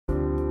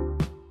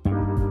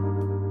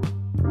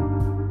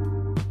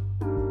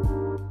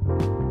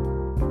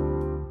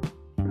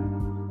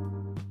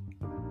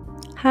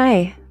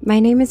Hi, my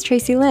name is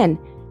Tracy Lynn,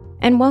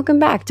 and welcome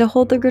back to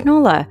Hold the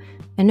Granola,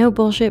 a no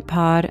bullshit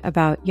pod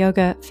about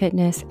yoga,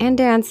 fitness, and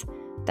dance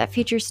that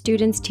features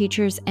students,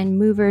 teachers, and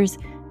movers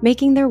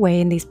making their way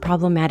in these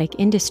problematic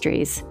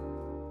industries.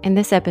 In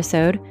this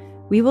episode,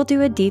 we will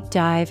do a deep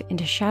dive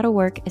into shadow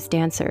work as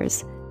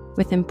dancers,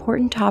 with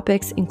important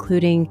topics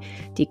including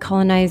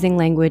decolonizing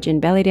language in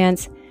belly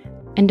dance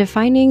and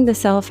defining the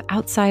self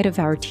outside of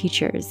our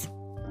teachers.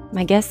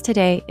 My guest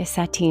today is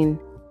Sahteen.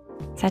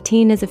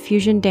 Sahteen is a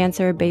fusion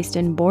dancer based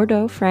in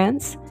Bordeaux,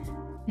 France.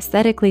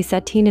 Aesthetically,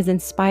 Sahteen is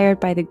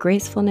inspired by the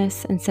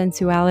gracefulness and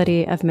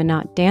sensuality of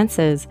MENAHT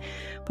dances,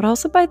 but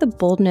also by the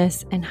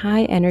boldness and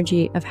high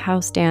energy of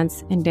house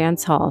dance and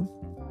dancehall.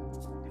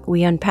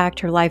 We unpacked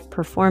her live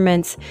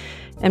performance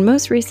and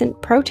most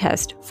recent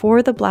protest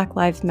for the Black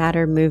Lives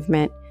Matter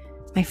movement.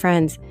 My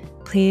friends,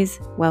 please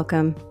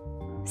welcome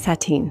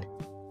Sahteen.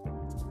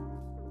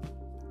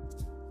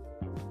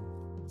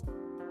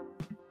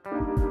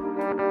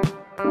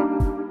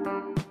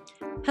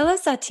 Hello,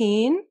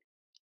 Sahteen.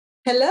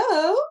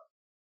 Hello.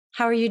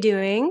 How are you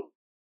doing?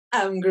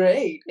 I'm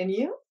great. And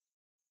you?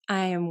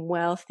 I am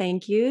well,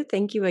 thank you.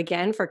 Thank you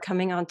again for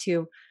coming on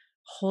to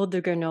Hold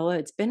the Granola.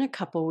 It's been a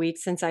couple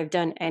weeks since I've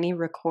done any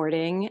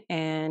recording,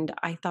 and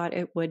I thought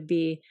it would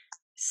be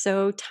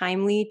so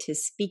timely to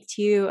speak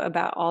to you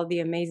about all the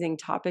amazing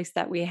topics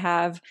that we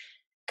have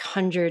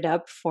conjured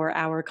up for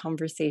our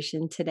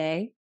conversation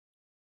today.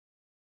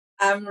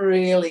 I'm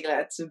really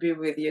glad to be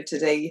with you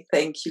today.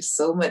 Thank you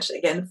so much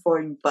again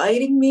for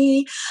inviting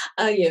me.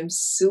 I am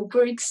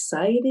super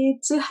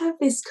excited to have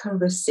this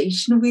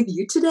conversation with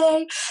you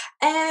today.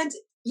 And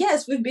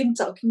yes, we've been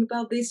talking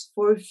about this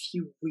for a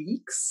few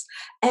weeks,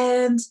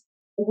 and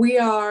we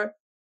are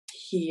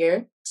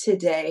here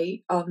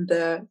today on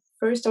the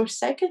first or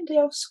second day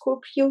of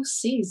Scorpio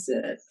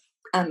season.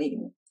 I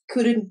mean,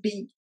 couldn't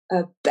be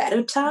a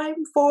better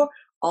time for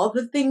all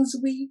the things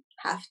we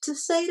have to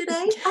say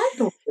today? I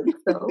don't think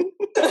so.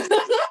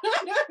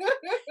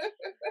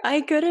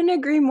 I couldn't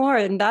agree more.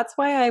 And that's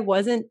why I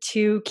wasn't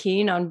too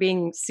keen on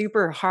being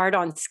super hard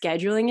on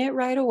scheduling it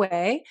right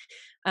away.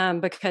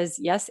 Because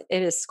yes,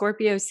 it is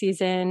Scorpio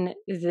season.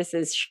 This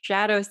is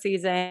shadow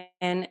season.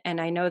 And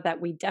I know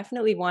that we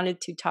definitely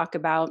wanted to talk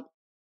about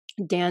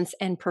dance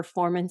and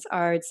performance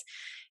arts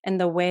and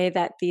the way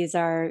that these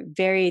are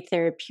very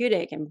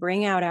therapeutic and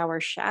bring out our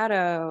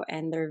shadow,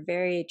 and they're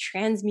very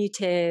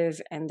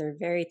transmutive and they're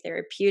very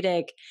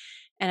therapeutic.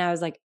 And I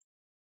was like,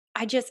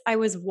 I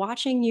was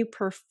watching you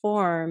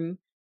perform.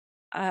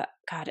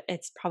 God,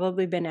 it's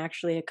probably been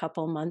actually a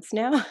couple months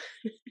now.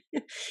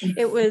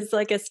 It was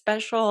like a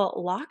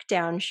special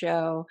lockdown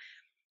show.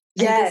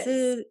 Yes.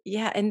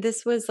 And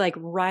this was like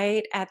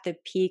right at the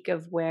peak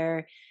of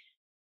where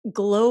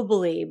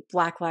globally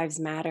Black Lives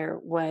Matter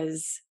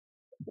was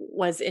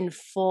in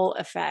full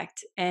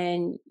effect,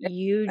 and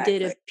you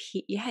did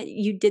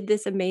you did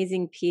this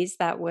amazing piece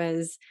that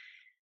was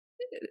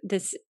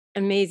this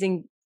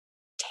amazing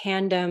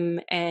tandem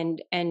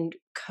and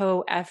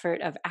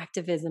co-effort of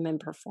activism and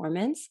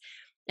performance.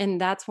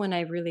 And that's when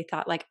I really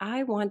thought, like,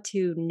 I want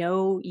to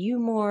know you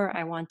more,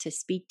 I want to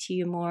speak to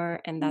you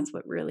more, and that's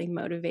what really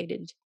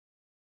motivated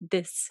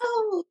this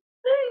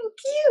thank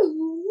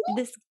you.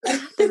 This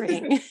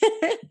gathering.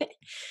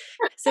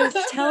 So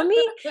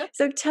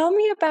tell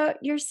me about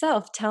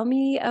yourself. Tell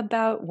me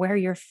about where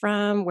you're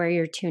from, where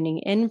you're tuning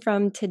in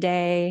from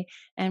today,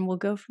 and we'll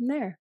go from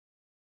there.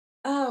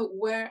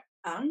 Where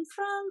I'm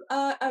from,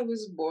 I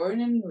was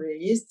born and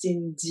raised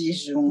in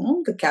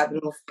Dijon, the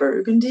capital of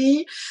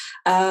Burgundy.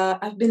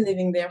 I've been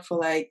living there for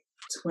like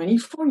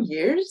 24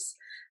 years,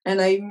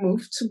 and I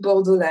moved to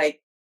Bordeaux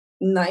like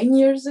 9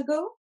 years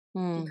ago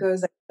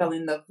because I fell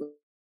in love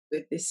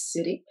with this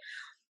city.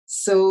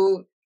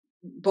 So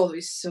Bordeaux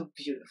is so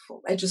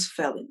beautiful. I just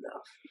fell in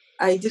love.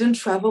 I didn't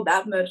travel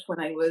that much when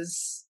I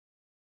was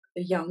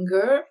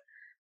younger,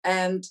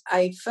 and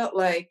I felt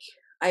like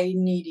I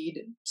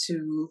needed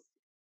to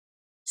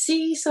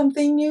see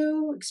something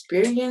new,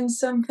 experience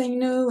something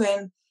new,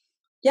 and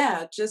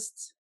yeah,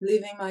 just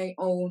living my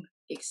own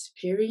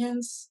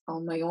experience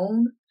on my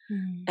own.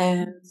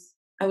 And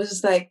I was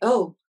just like,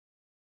 oh,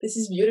 this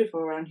is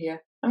beautiful around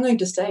here. I'm going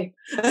to stay.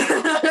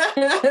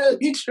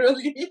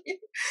 Literally.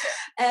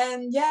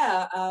 And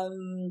yeah,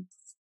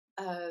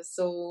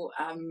 so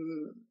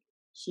I'm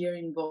here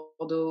in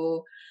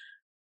Bordeaux.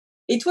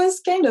 It was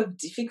kind of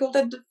difficult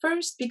at the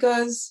first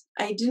because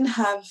I didn't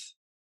have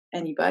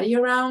anybody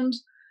around.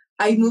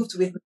 I moved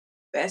with my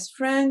best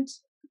friend,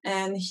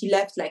 and he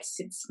left like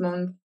 6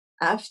 months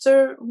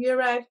after we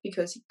arrived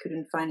because he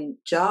couldn't find a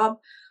job.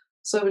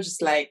 So I was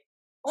just like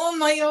on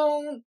my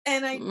own,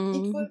 and it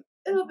was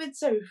a little bit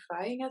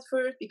terrifying at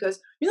first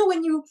because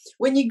when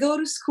you go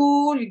to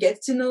school, you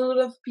get to know a lot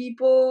of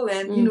people,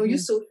 and you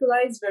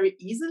socialize very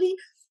easily.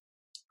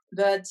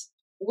 But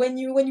when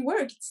you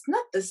work, it's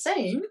not the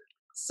same.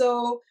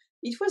 So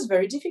it was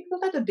very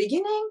difficult at the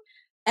beginning.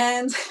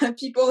 And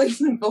people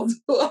in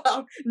Bordeaux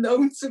are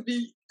known to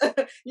be,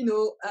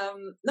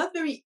 not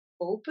very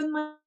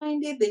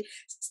open-minded. They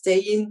stay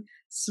in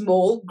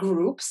small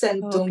groups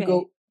and don't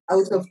go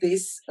out of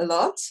this a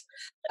lot.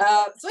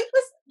 So it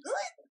was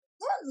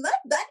not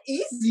that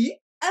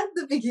easy at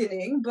the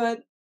beginning,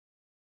 but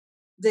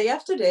day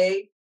after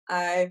day,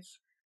 I've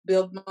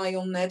built my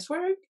own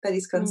network that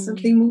is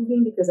constantly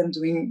moving because I'm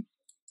doing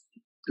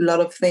a lot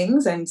of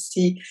things and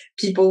see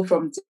people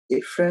from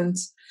different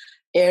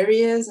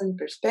areas and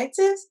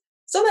perspectives.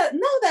 So that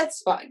now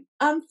that's fine.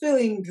 I'm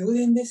feeling good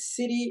in this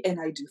city, and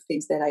I do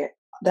things that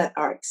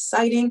are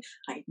exciting.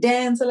 I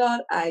dance a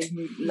lot. I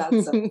meet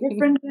lots of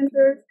different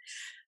dancers,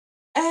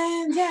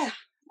 and yeah,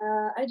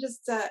 I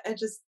just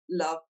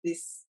love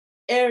this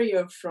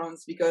area of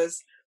France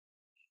because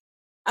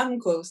I'm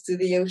close to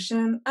the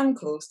ocean. I'm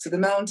close to the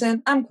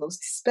mountain. I'm close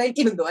to Spain,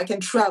 even though I can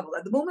travel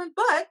at the moment.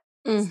 But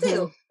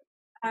still,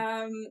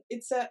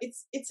 it's a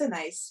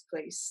nice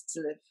place to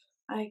live.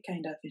 I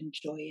kind of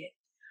enjoy it.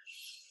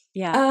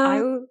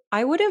 Yeah,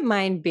 I wouldn't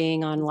mind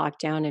being on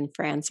lockdown in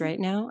France right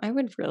now. I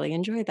would really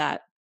enjoy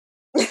that.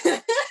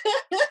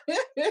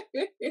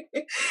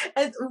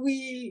 And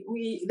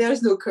we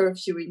there's no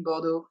curfew in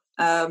Bordeaux.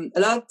 A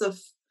lot of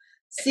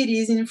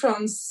cities in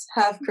France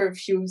have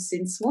curfew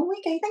since 1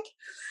 week, I think,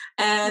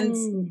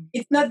 and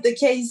it's not the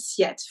case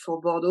yet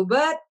for Bordeaux.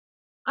 But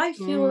I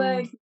feel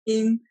like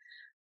in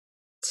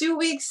 2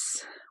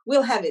 weeks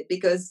we'll have it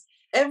because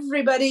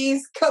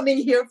everybody's coming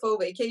here for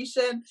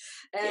vacation,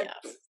 and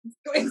it's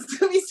going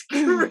to be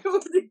screwed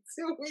in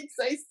 2 weeks,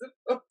 I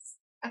suppose.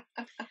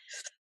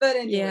 But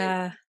anyway.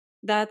 Yeah,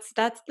 that's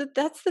the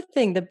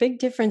thing. The big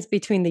difference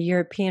between the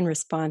European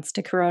response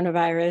to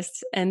coronavirus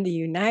and the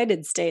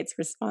United States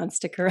response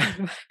to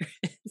coronavirus.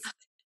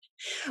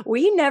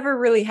 We never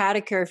really had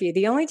a curfew.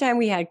 The only time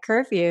we had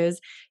curfews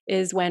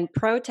is when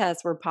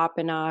protests were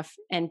popping off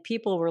and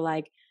people were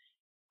like,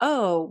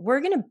 oh,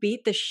 we're going to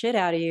beat the shit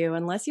out of you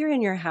unless you're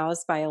in your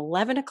house by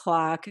 11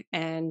 o'clock.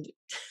 And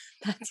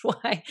that's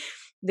why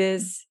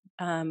this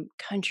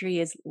country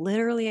is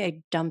literally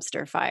a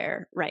dumpster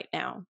fire right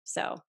now.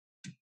 So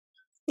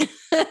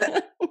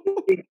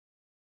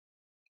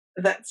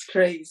that's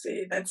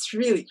crazy. That's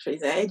really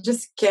crazy. I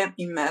just can't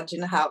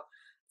imagine how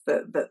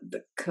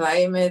the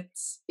climate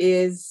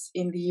is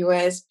in the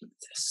US.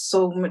 There's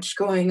so much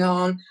going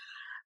on.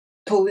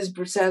 Police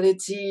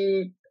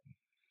brutality.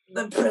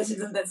 The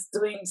president that's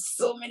doing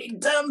so many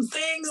dumb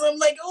things. I'm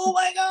like, oh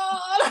my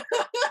God.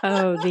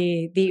 Oh,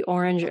 the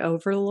orange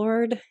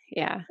overlord.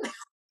 Yeah.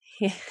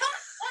 Yeah.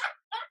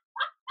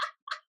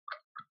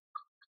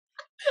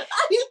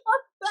 I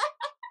love that.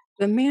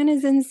 The man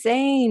is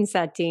insane,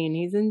 Sahteen.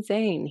 He's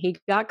insane. He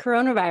got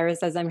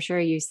coronavirus, as I'm sure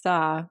you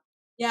saw.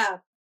 Yeah.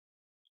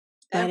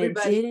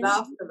 Everybody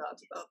laughed a lot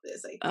about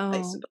this, I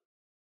suppose.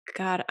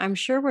 God, I'm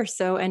sure we're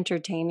so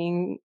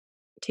entertaining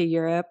to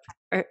Europe.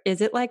 Or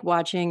is it like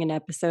watching an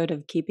episode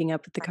of Keeping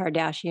Up with the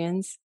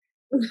Kardashians?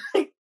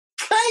 Kind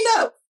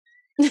of.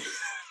 It's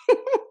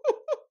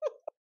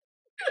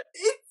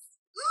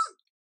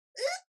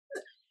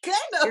kind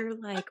of. You're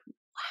like,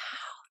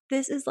 wow,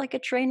 this is like a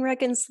train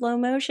wreck in slow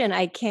motion.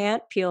 I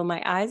can't peel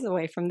my eyes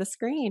away from the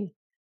screen.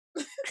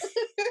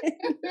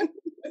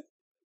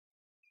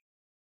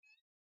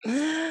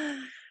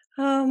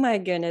 Oh my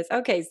goodness.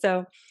 Okay,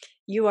 so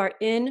you are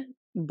in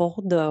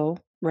Bordeaux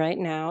right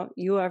now.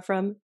 You are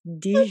from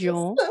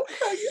Dijon.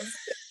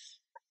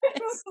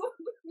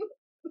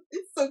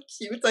 It's so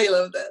cute. I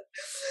love that.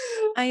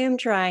 I am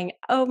trying.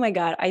 Oh my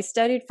God. I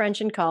studied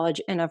French in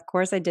college, and of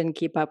course I didn't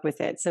keep up with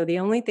it. So the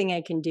only thing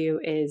I can do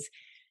is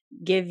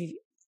give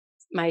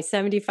my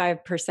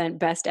 75%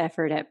 best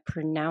effort at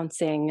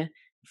pronouncing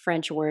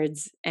French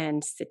words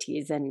and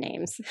cities and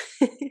names.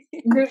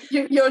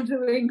 You're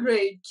doing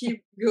great.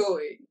 Keep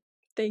going.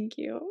 Thank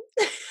you.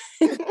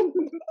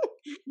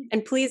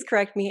 And please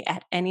correct me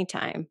at any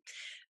time.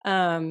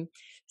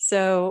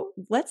 So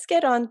let's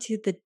get on to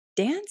the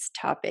dance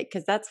topic,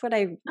 because that's what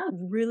I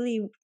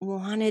really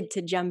wanted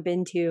to jump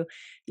into.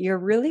 You're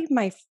really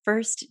my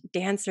first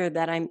dancer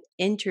that I'm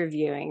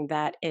interviewing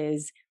that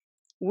is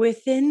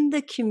within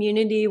the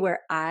community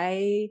where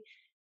I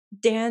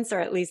dance, or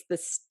at least the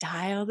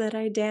style that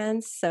I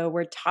dance. So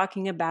we're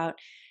talking about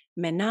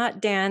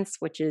MENAHT dance,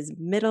 which is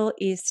Middle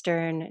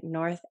Eastern,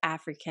 North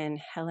African,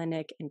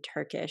 Hellenic, and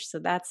Turkish. So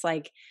that's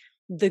like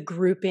the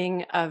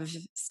grouping of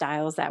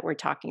styles that we're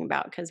talking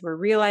about, because we're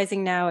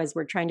realizing now as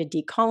we're trying to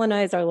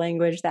decolonize our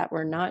language that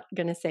we're not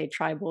going to say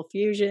tribal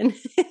fusion.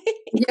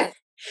 Yes.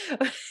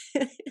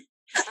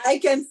 I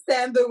can't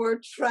stand the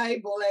word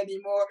tribal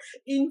anymore.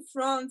 In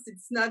France,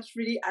 it's not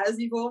really as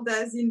evolved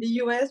as in the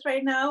US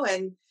right now,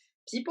 and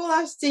people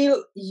are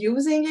still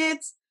using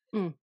it,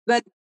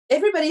 but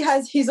everybody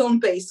has his own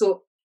pace,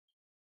 so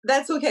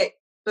that's okay.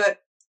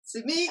 But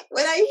to me,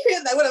 when I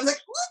hear that, when I'm like,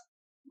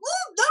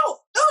 no,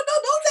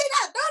 don't say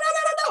that.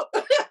 No.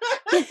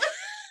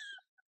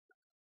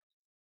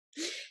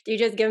 Do you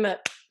just give him a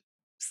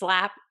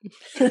slap?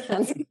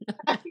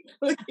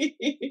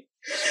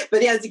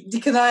 But yeah,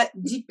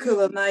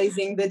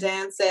 decolonizing the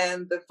dance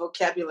and the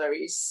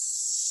vocabulary is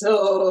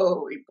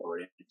so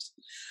important.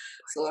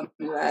 So I'm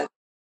glad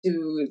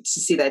to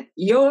see that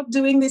you're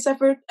doing this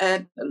effort,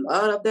 and a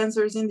lot of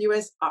dancers in the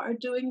US are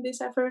doing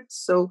this effort.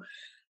 So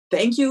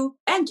thank you,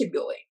 and keep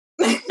going.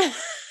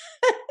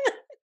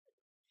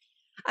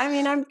 I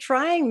mean, I'm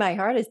trying my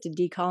hardest to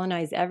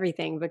decolonize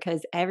everything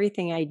because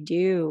everything I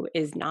do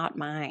is not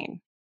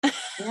mine.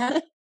 Yeah.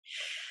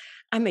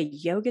 I'm a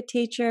yoga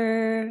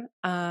teacher.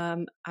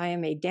 I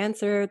am a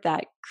dancer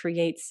that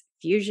creates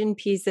fusion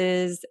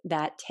pieces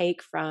that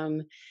take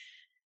from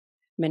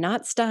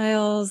MENAHT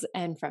styles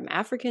and from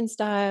African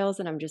styles.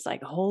 And I'm just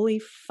like, holy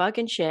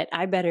fucking shit,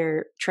 I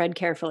better tread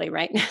carefully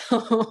right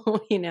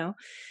now, you know?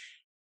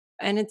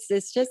 And it's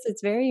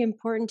very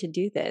important to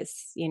do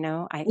this, you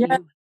know? Yeah,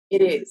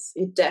 it is.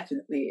 It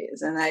definitely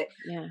is. And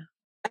Yeah.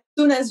 as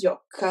soon as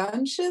you're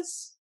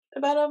conscious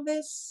about all of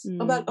this,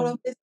 Mm,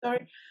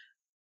 sorry,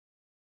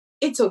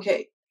 it's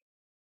okay.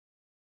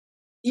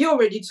 You're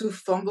ready to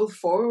fumble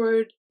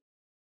forward.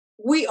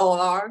 We all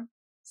are.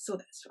 So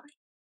that's fine.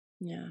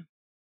 yeah.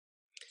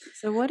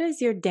 So what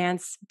is your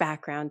dance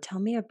background? Tell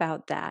me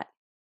about that.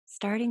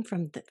 Starting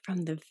from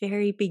the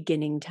very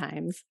beginning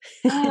times.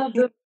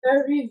 The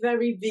very,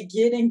 very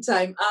beginning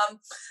time.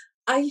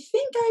 I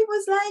think I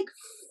was like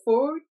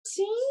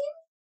 14.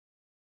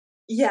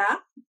 Yeah,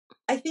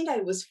 I think I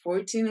was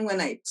 14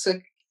 when I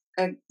took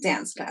a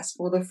dance class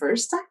for the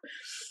first time.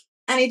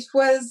 And it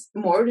was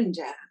more than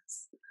jazz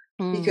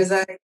Mm, because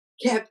I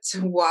kept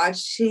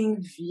watching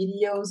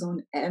videos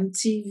on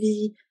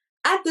MTV.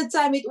 At the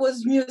time, it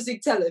was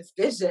music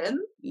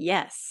television.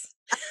 yes.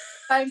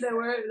 Time there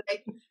were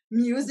like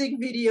music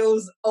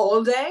videos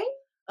all day.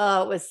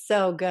 Oh, it was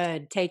so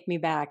good. Take me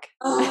back.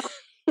 Oh,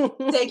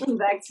 taking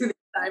back to the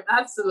time,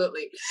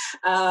 absolutely.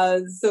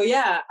 So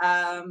yeah,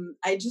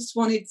 I just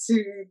wanted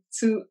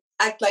to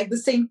act like the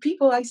same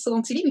people I saw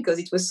on TV because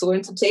it was so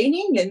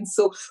entertaining and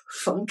so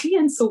funky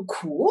and so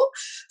cool.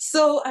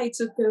 So I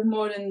took a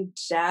modern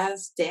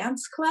jazz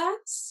dance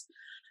class.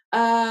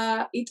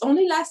 It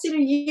only lasted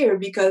a year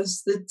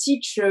because the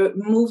teacher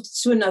moved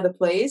to another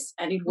place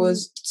and it Mm,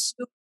 was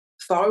too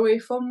far away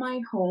from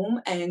my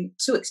home and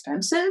too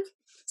expensive.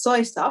 So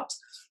I stopped.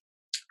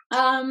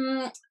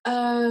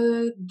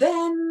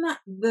 Then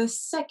the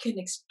second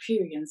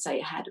experience I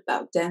had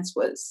about dance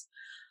was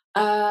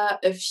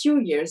a few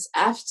years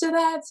after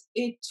that.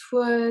 It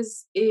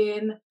was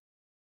in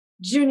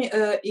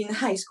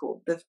high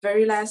school, the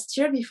very last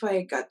year before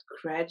I got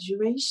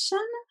graduation.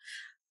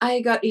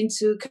 I got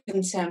into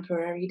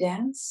contemporary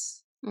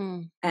dance,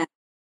 mm, and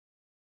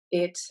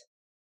it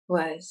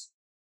was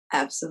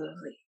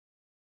absolutely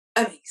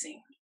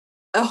amazing.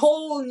 A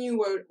whole new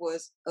world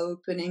was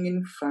opening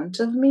in front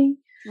of me.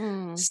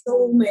 mm,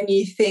 So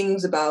many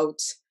things about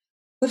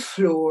the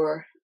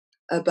floor,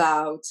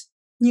 about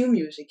new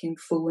music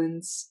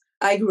influence.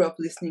 I grew up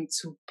listening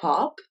to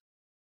pop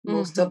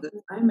most mhm, of the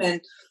time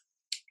and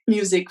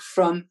music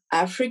from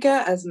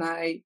Africa, as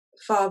my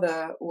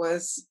father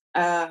was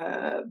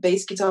a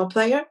bass guitar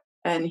player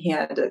and he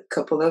had a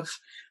couple of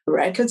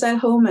records at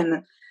home.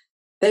 And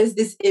there's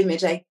this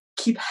image I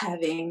keep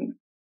having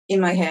in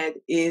my head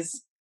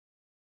is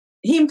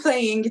him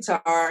playing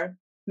guitar,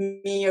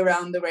 me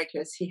around the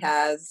records he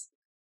has.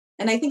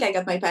 And I think I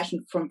got my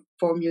passion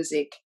for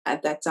music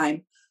at that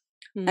time.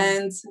 mm,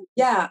 And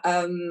yeah,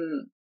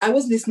 I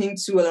was listening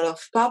to a lot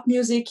of pop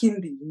music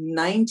in the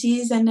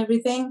 90s and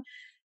everything.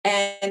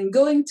 And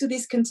going to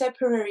this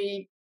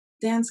contemporary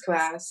dance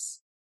class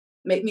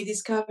made me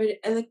discover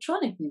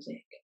electronic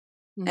music.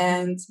 mhm,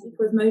 And it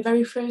was my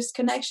very first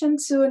connection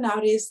to an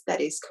artist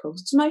that is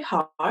close to my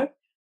heart,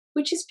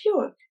 which is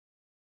Pure.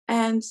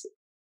 And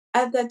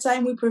at that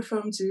time, we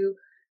performed to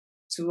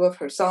two of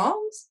her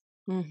songs,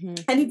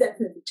 mhm. and it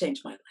definitely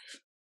changed my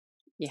life.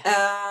 Yeah.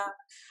 Uh,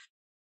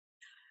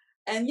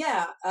 and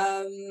yeah,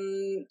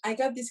 I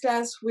got this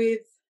class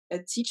with a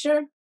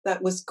teacher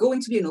that was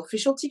going to be an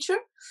official teacher.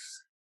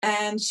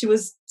 And she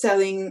was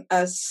telling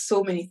us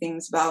so many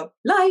things about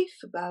life,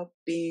 about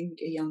being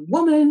a young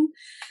woman.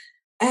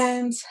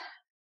 And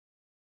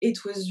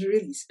it was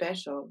really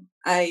special.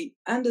 I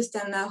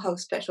understand now how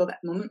special that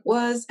moment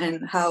was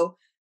and how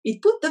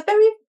it put the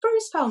very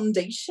first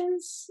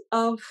foundations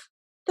of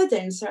the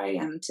dancer I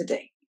am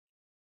today.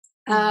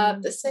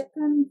 Mhm, The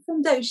second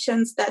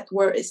foundations that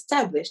were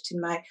established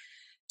in my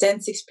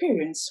dance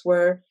experience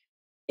were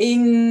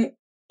in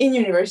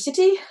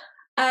university.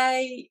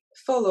 I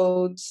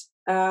followed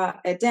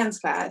a dance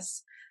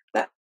class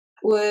that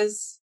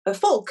was a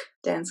folk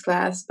dance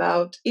class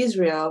about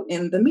Israel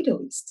in the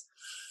Middle East.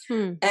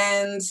 hmm,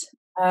 And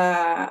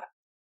uh,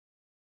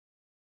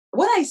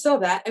 when I saw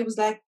that, I was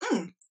like,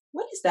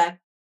 what is that?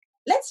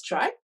 Let's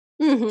try.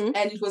 mhm,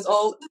 And it was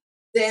all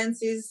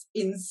dances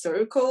in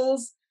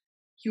circles.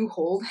 You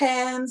hold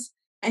hands,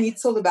 and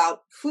it's all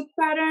about foot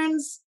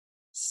patterns.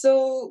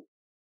 So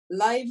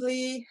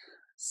lively.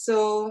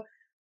 So,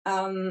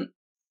 um,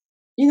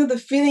 the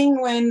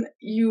feeling when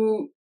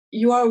you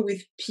are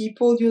with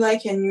people you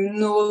like and you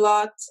know a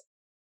lot,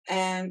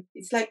 and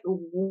it's like a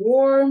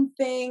warm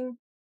thing.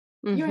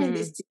 You're in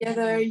this mhm.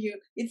 together.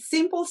 It's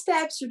simple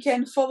steps. You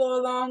can follow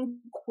along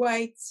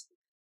quite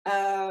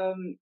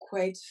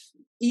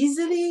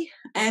easily,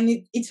 and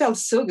it felt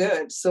so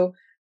good. So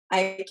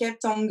I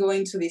kept on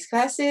going to these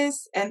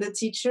classes, and the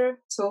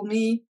teacher told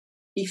me,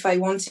 if I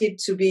wanted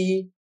to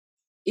be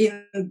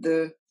in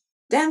the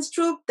dance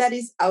troupe that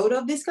is out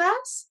of this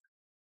class.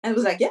 And I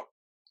was like, yeah,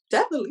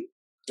 definitely.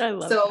 I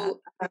love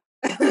so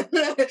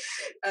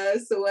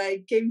so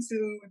I came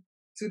to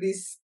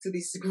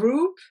this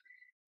group,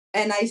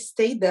 and I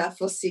stayed there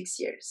for 6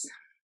 years.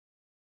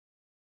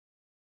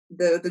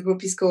 The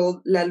group is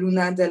called La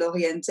Luna del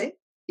Oriente.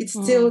 It's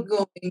still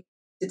going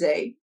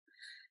today,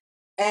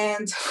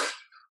 and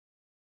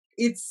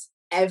it's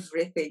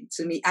everything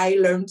to me. I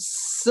learned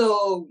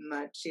so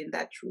much in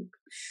that troupe.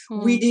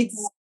 We did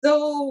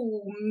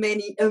so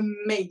many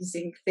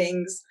amazing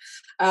things.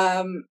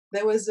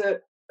 There was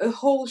a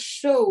whole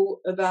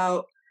show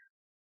about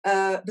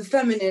the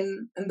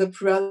feminine and the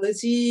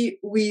plurality.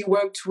 We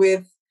worked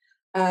with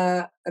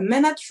a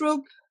MENAHT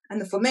troupe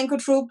and a flamenco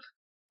troupe,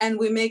 and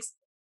we mixed.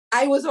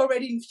 I was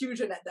already in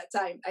fusion at that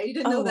time. I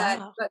didn't know that,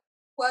 but it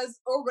was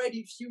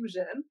already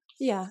fusion.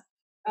 Yeah.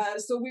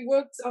 So we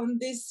worked on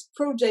this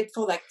project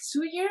for like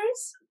 2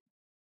 years.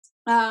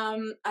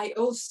 I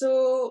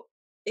also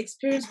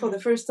experienced for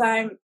the first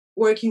time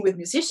working with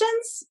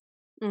musicians.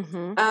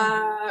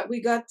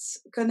 We got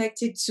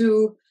connected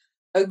to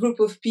a group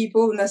of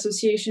people, an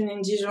association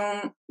in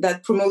Dijon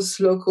that promotes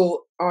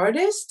local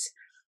artists.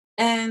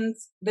 And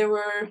there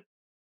were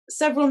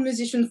several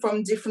musicians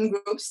from different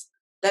groups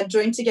that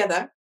joined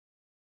together.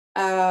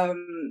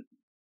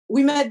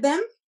 We met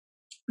them.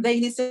 They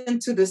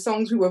listened to the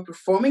songs we were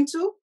performing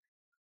to,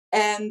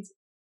 and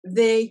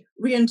they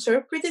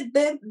reinterpreted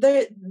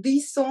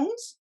these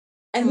songs,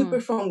 and we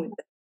performed with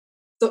them.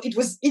 So it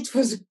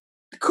was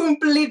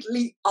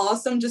completely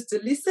awesome just to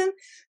listen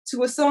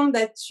to a song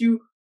that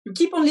you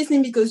keep on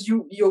listening because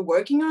you're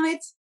working on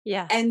it,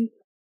 and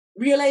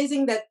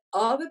realizing that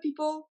other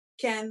people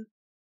can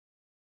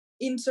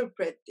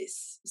interpret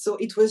this. So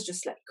it was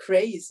just like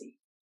crazy.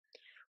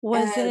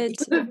 Was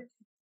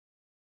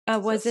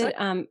it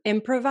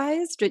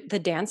improvised? The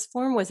dance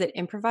form, was it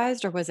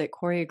improvised or was it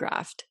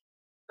choreographed?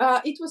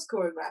 It was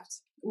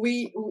choreographed.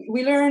 We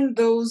learned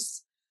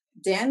those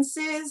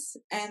dances,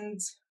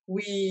 and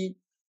we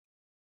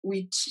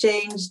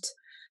changed,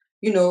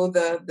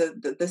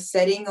 the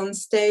setting on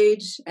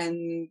stage,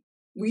 and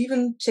we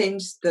even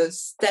changed the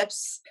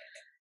steps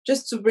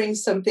just to bring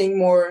something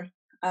more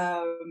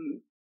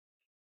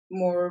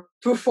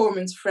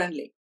performance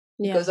friendly.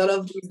 Because all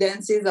of these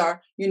dances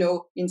are,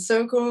 in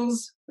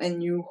circles,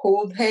 and you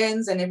hold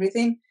hands and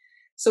everything.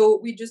 So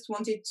we just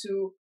wanted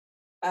to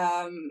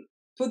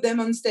put them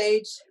on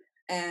stage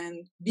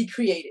and be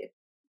creative.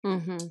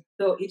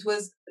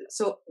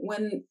 So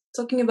when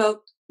talking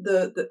about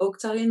the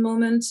Octarian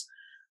moment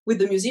with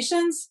the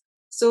musicians,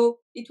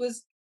 so it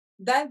was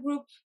that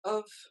group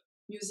of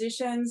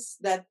musicians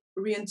that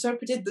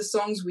reinterpreted the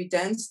songs we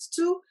danced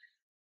to,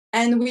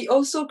 and we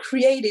also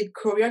created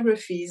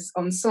choreographies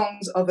on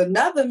songs of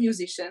another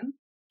musician.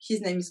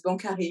 His name is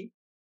Bancari.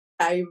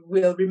 I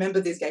will remember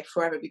this guy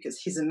forever because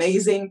he's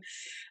amazing.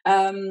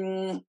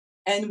 And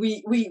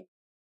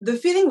the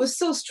feeling was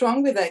so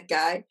strong with that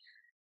guy.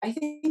 I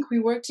think we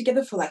worked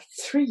together for like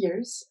 3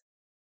 years.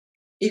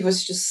 It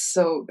was just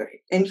so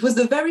great. And it was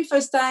the very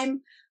first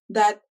time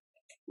that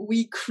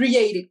we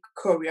created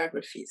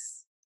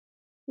choreographies.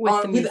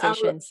 With the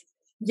musicians.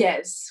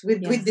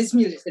 With these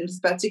musicians,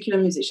 particular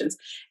musicians.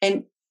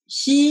 And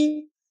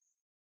he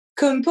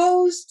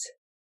composed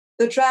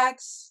the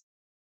tracks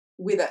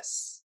with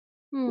us.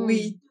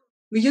 We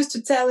used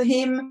to tell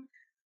him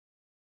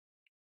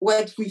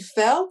what we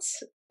felt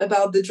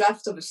about the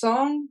draft of a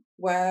song,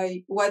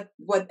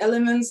 what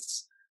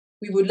elements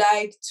we would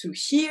like to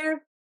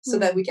hear, so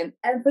that we can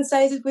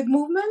emphasize it with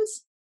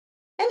movements,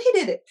 and he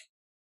did it.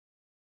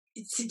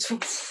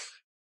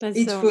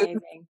 That's so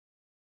amazing.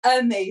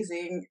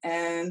 Amazing.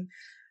 And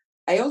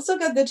I also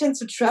got the chance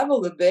to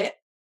travel a bit.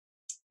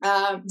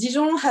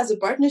 Dijon has a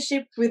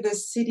partnership with a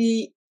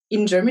city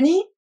in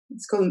Germany.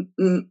 It's called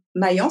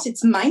Mayence.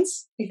 It's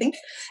Mainz, I think.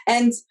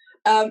 And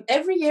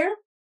every year,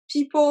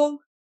 people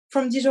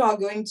from Dijon are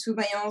going to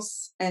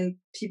Mayence, and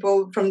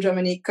people from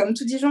Germany come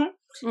to Dijon.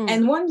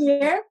 And one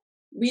year,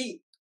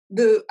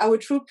 our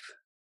troupe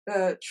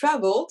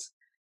traveled,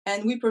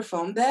 and we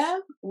performed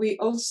there. We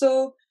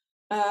also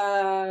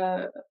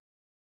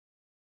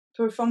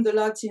performed a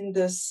lot in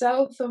the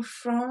south of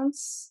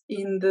France,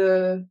 in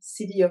the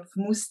city of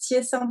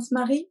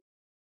Moustier-Sainte-Marie,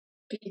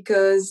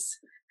 because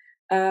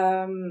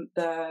the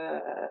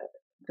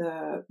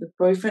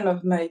boyfriend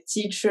of my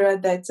teacher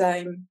at that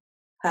time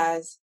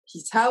had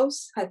his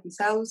house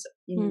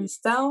in this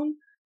town.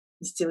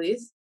 He still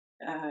is,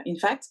 in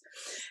fact.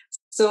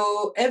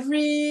 So it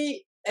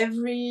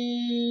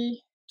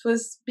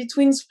was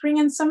between spring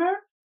and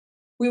summer.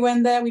 We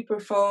went there, we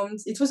performed.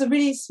 It was a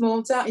really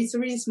small town. It's a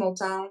really small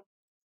town.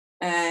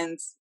 And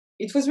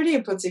it was really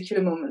a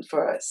particular moment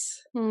for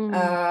us.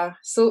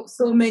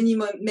 So many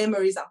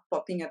memories are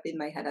popping up in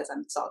my head as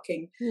I'm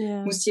talking.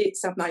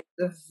 Moustier-Sainte-Marie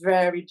is a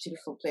very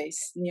beautiful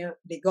place near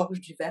les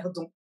Gorges du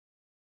Verdon.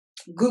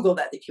 Google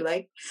that if you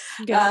like.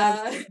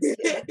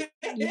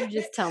 You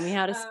just tell me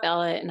how to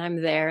spell it, and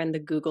I'm there in the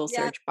Google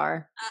search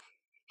bar.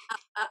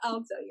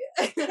 I'll tell you.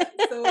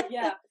 So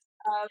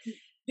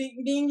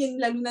Being in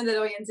La Luna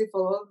del Oriente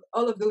for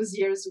all of those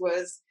years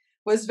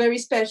was very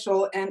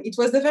special, and it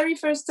was the very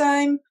first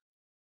time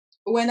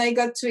when I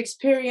got to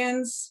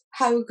experience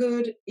how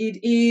good it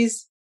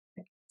is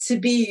to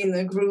be in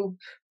a group.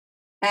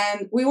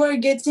 And we were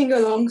getting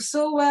along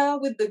so well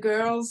with the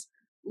girls.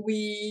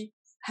 We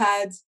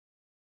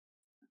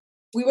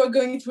were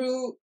going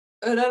through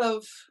a lot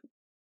of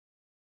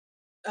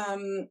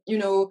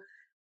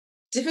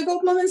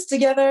difficult moments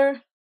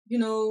together,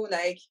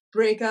 like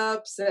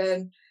breakups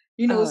and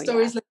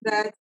stories like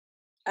that.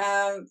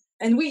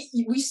 And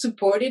we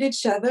supported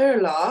each other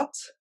a lot.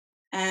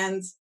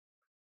 And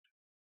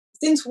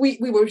since we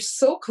were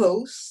so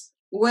close,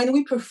 when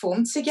we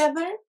performed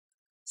together,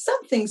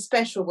 something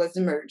special was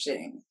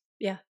emerging.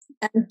 Yeah.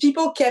 And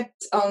people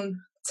kept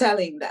on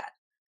telling that.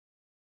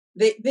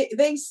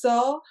 They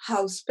saw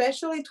how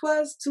special it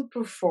was to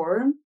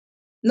perform,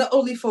 not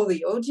only for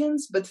the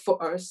audience, but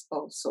for us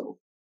also.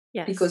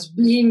 Yes. Because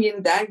being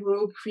in that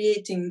group,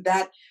 creating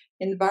that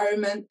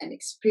environment and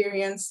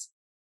experience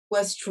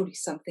was truly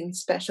something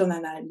special,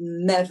 and I'll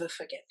never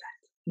forget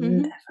that.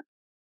 Mm-hmm. Never.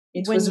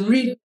 It was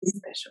really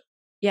special.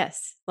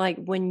 Yes. Like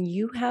when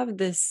you have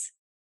this,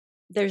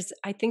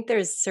 I think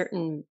there's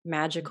certain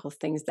magical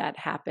things that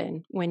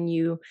happen when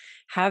you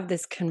have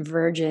this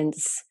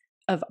convergence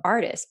of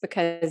artists,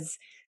 because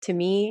to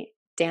me,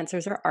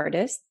 dancers are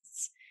artists.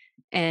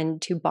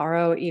 And to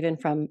borrow even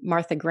from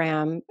Martha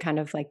Graham, kind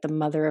of like the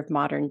mother of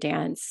modern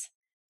dance,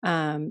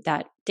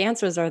 that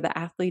dancers are the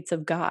athletes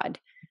of God.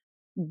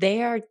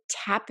 They are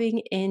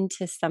tapping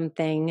into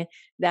something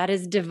that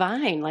is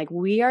divine. Like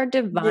we are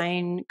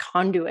divine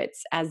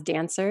conduits as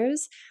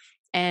dancers.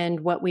 And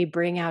what we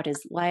bring out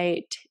is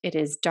light, it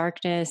is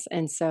darkness.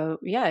 And so,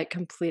 yeah, it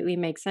completely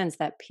makes sense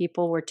that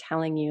people were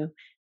telling you,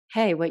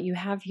 hey, what you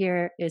have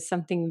here is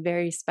something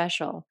very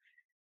special.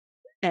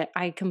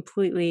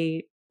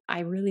 I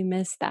really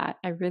miss that.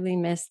 I really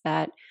miss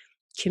that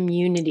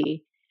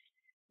community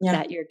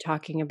that you're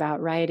talking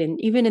about, right? And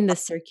even in the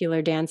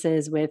circular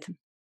dances with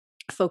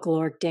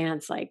folkloric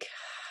dance, like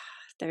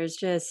there's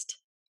just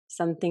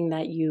something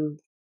that you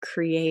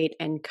create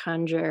and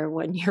conjure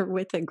when you're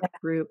with a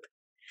group.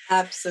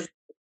 Absolutely.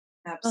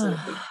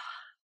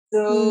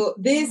 So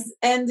this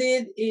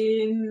ended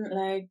in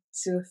like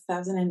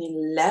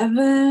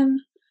 2011,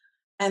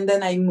 and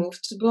then I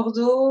moved to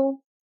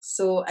Bordeaux.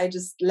 So I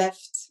just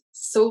left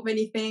so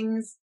many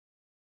things,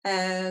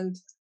 and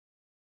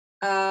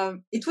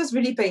it was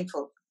really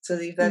painful to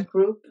leave that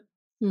group.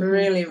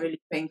 Really,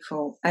 really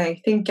painful.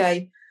 I think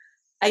I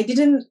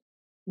didn't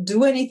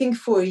do anything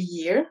for a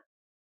year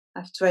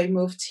after I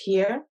moved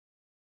here.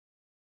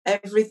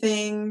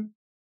 Everything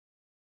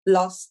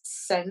lost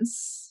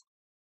sense.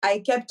 I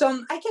kept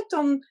on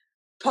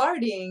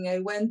partying. I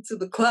went to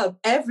the club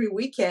every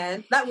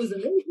weekend. That was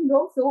amazing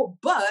also,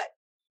 but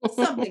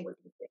something was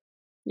missing.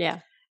 Yeah.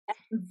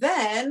 And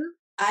then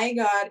I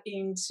got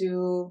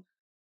into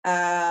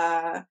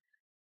a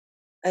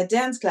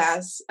dance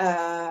class,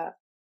 a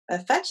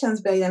fat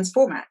chance belly dance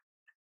format.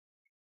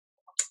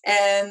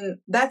 And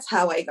that's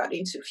how I got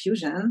into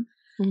fusion.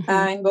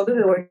 In Bordeaux,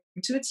 there were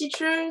two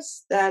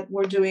teachers that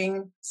were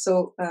doing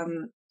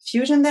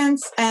fusion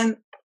dance and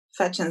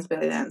fat chance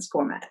belly dance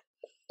format.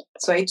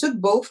 So I took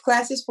both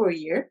classes for a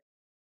year,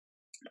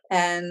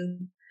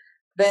 and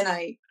then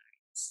I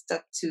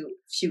stuck to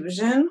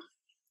fusion.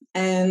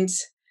 And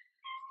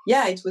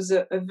yeah, it was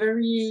a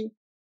very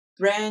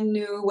brand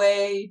new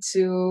way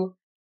to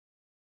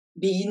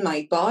be in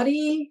my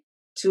body,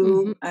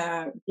 to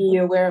be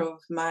aware of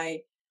my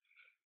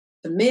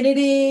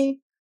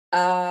femininity.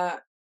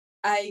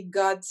 I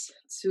got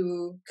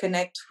to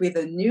connect with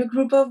a new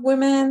group of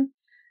women,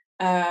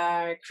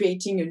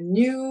 creating a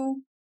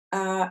new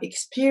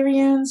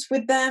experience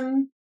with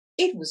them.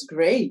 It was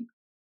great.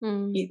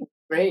 It was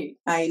great.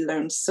 I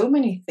learned so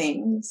many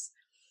things.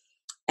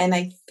 And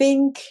I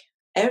think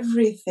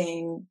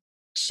everything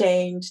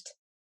changed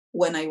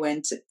when I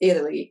went to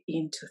Italy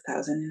in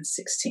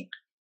 2016.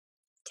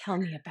 Tell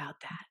me about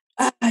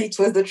that. It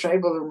was the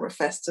Tribal Umrah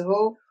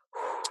Festival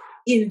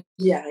in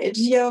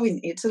Viareggio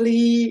in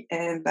Italy,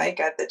 and I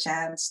got the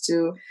chance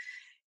to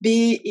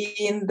be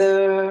in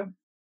the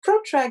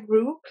pro track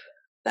group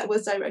that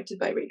was directed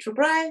by Rachel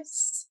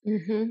Brice.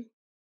 And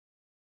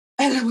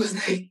I was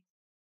like,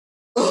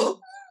 oh,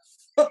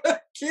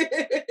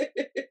 okay.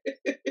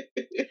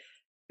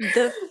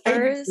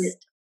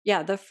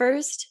 The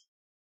first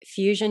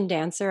fusion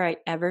dancer I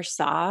ever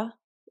saw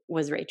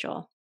was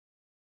Rachel.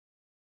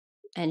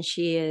 And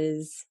she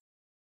is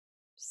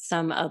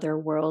some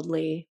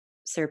otherworldly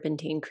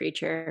serpentine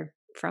creature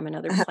from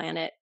another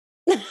planet.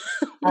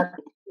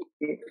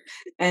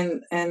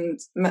 And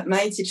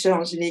my teacher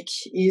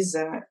Angélique is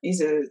a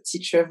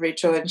teacher of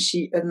Rachel, and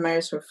she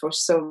admires her for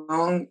so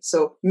long.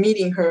 So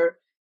meeting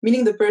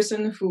the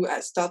person who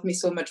has taught me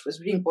so much was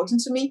really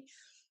important to me.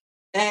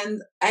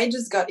 And I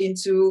just got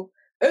into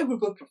a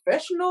group of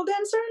professional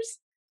dancers,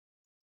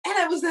 and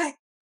I was like,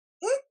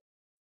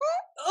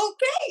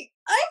 okay,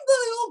 I'm the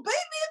little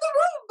baby in the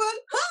room, but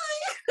hi.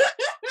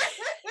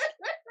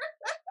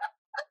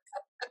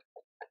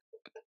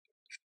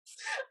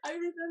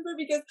 remember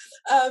because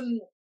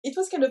it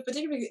was kind of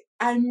particular.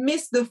 I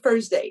missed the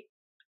first day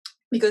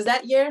because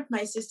that year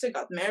my sister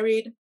got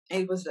married.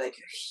 And it was like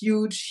a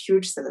huge,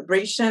 huge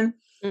celebration.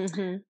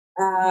 Mm-hmm.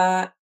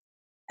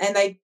 And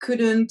I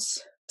couldn't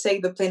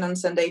take the plane on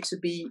Sunday to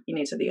be in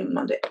Italy on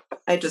Monday.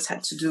 I just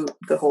had to do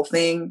the whole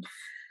thing.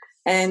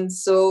 And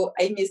so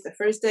I missed the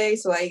first day.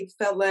 So I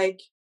felt like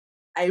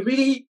I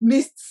really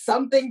missed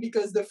something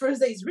because the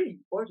first day is really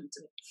important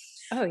to me.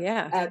 Oh,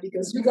 yeah.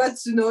 Because you got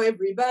to know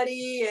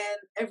everybody and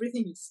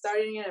everything is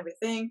starting and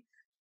everything.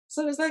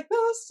 So I was like,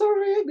 oh,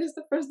 sorry, I missed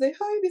the first day.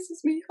 Hi, this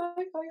is me. Hi,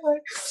 hi, hi.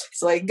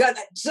 So I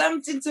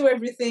jumped into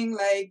everything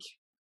like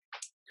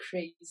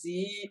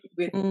crazy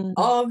with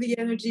all the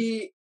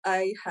energy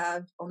I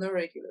have on a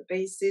regular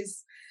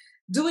basis,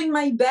 doing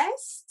my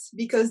best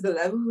because the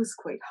level was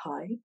quite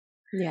high.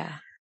 Yeah.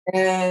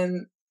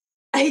 And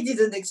I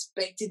didn't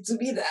expect it to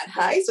be that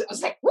high. So I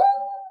was like, woo!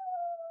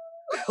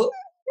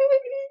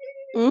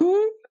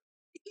 Mm-hmm.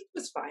 It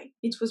was fine.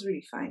 It was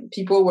really fine.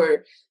 People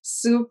were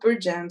super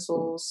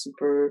gentle,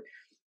 super,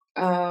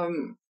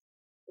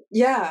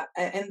 yeah.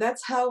 And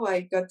that's how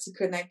I got to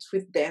connect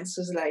with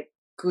dancers like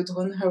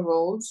Gudrun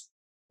Herold,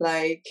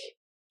 like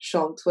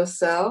Charles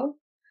Toissel.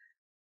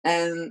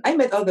 And I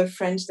met other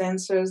French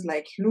dancers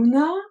like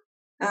Luna.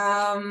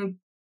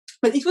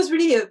 But it was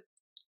really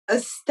a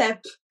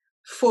step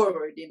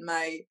forward in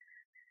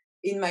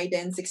my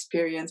dance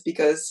experience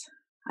because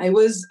I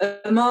was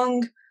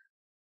among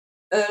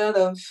a lot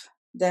of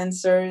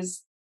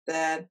dancers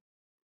that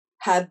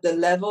had the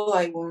level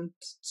I want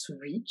to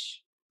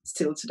reach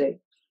still today.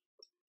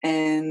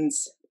 And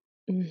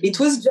it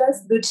was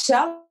just the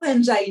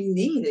challenge I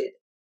needed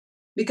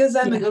because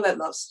I'm a girl that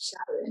loves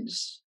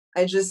challenge.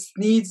 I just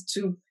need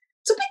to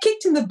be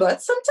kicked in the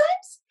butt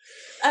sometimes.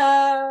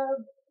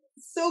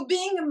 So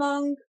being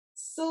among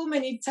so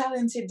many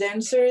talented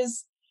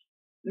dancers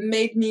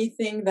made me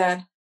think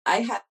that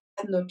I had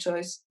no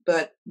choice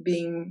but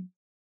being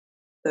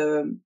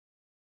the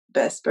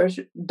best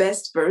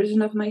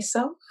version of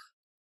myself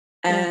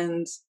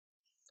and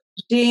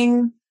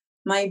pushing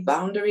my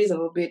boundaries a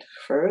little bit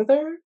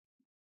further.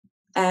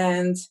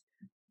 And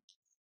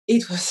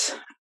it was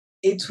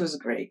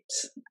great.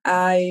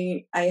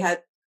 I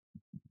had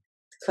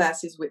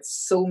classes with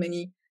so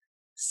many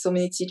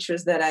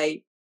teachers that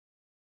I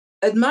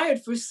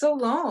admired for so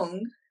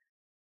long,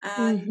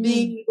 and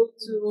being able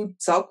to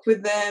talk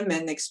with them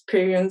and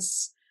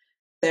experience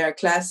their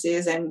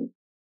classes and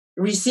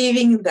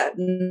receiving that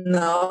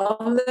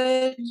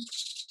knowledge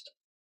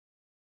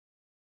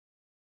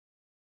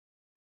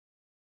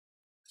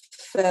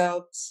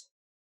felt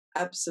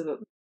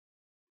absolutely.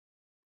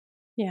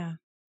 Yeah.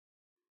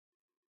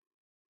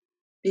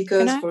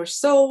 Because for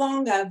so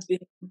long I've been.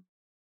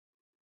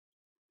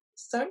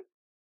 Sorry?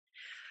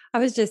 I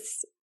was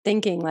just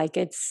thinking, like,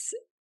 it's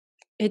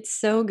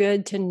so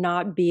good to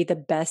not be the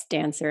best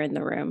dancer in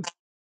the room.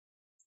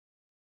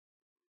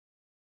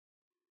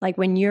 Like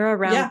when you're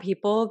around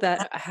people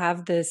that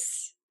have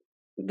this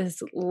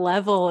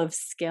level of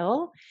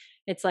skill,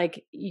 it's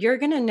like you're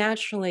going to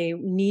naturally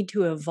need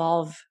to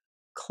evolve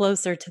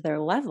closer to their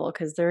level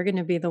because they're going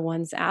to be the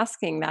ones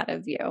asking that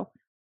of you.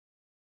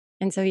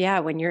 And so, yeah,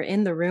 when you're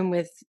in the room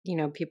with,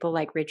 people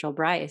like Rachel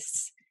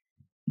Brice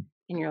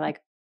and you're like,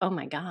 oh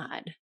my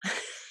God,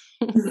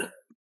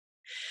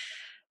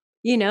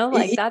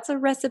 like that's a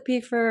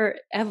recipe for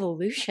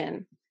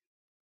evolution.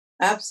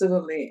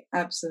 Absolutely.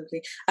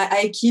 Absolutely.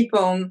 I keep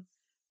on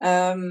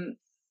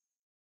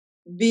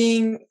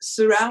being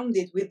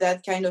surrounded with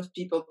that kind of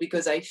people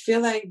because I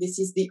feel like this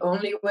is the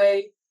only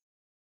way,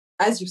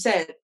 as you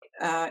said,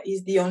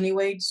 is the only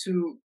way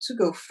to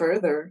go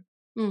further.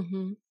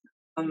 Mm-hmm.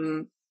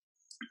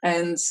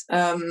 And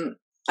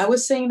I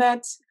was saying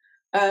that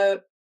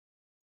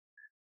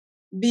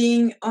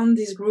being on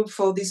this group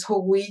for this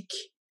whole week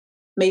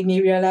made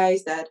me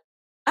realize that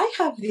I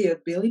have the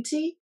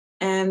ability,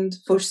 and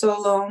for so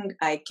long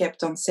I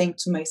kept on saying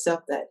to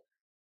myself that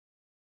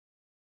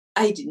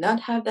I did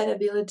not have that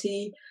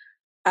ability.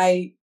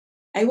 I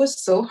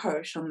was so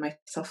harsh on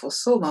myself for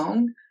so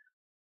long.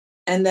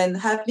 And then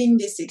having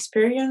this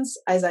experience,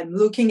 as I'm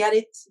looking at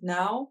it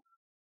now,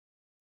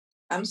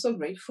 I'm so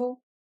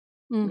grateful,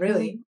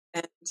 really.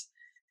 And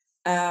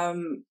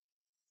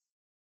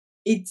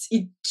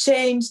it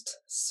changed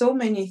so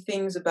many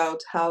things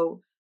about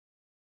how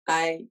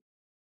I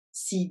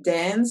see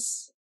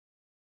dance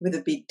with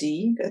a big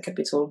D, a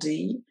capital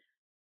D,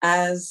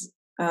 as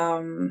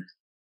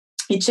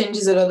it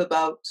changes a lot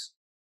about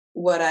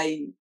what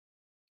I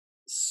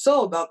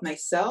saw about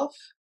myself,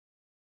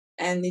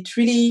 and it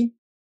really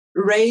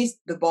raised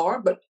the bar,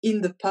 but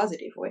in the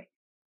positive way.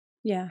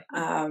 Yeah.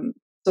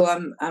 So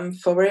I'm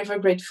forever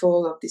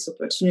grateful of this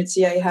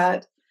opportunity I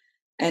had,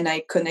 and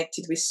I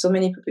connected with so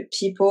many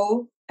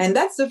people. And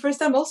that's the first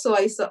time also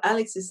I saw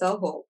Alexis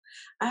Southall.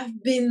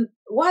 I've been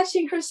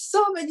watching her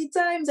so many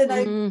times, and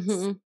I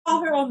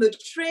saw her on the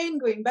train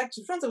going back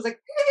to France. I was like,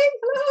 hey,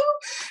 hello.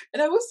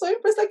 And I was so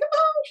impressed, like,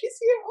 oh, she's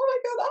here. Oh my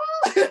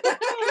God.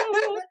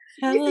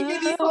 Basically,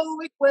 this whole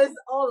week was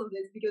all of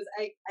this because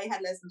I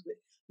had lessons with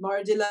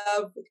Mardi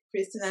Love, with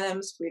Kristen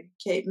Adams, with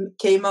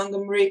Kay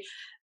Montgomery,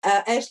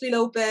 Ashley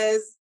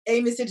Lopez,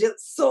 Amy Sigil,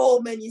 so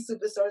many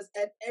superstars.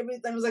 And every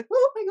time I was like,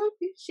 oh my God,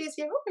 she's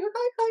here. Oh my God,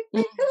 hi,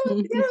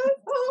 hello, yes,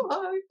 oh,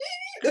 hi.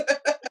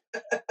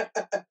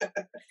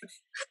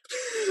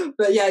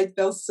 But yeah, it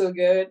felt so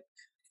good.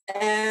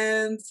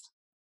 And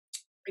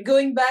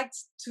going back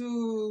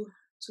to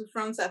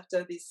France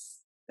after this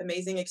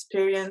amazing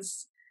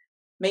experience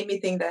made me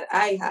think that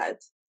I had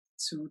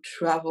to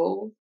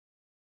travel,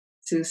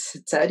 to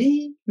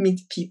study,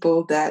 meet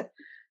people that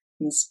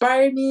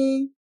inspire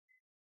me.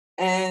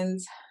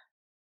 And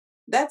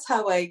that's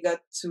how I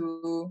got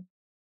to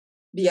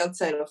be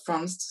outside of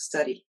France to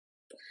study.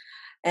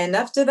 And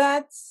after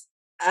that,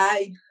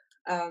 I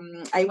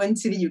went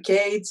to the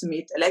UK to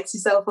meet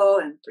Alexis Southall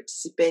and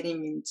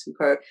participating into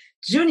her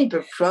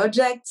Juniper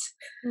project.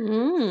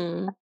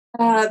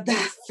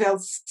 That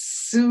felt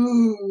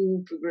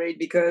super great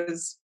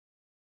because,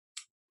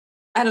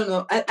 I don't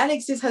know,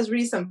 Alexis has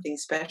really something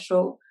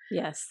special.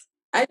 Yes.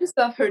 I just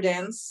love her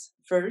dance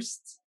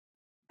first.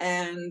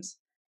 And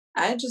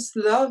I just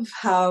love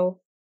how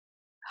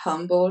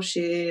humble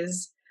she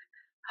is,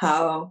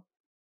 how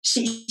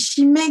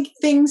she makes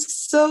things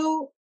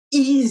so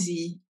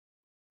easy.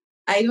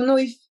 I don't know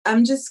if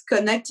I'm just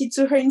connected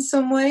to her in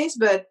some ways,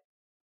 but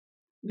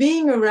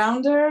being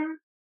around her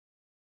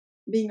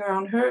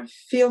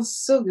feels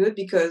so good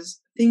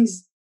because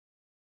things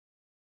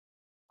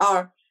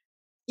are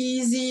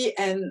easy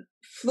and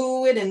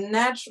fluid and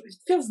natural. It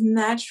feels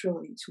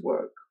naturally to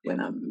work when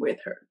I'm with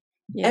her.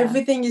 Yeah.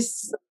 Everything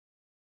is so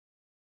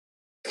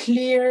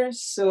clear,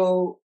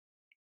 so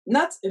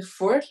not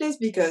effortless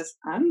because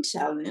I'm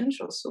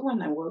challenged also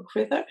when I work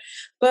with her,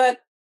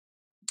 but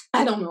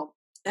I don't know.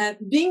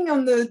 Being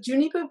on the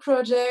Juniper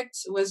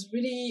project was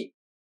really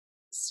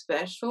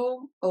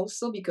special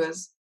also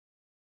because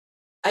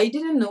I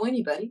didn't know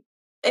anybody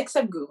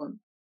except Gurun.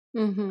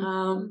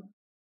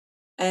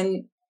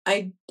 And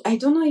I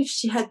don't know if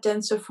she had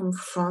dancer from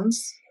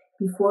France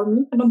before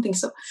me. I don't think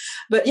so.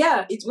 But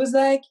yeah, it was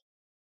like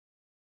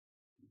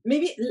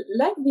maybe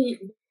like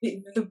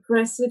the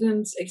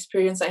precedent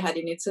experience I had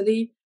in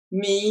Italy,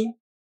 me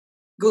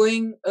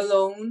going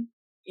alone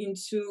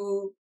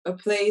into a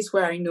place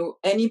where I know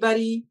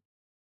anybody,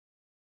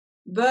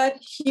 but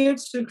here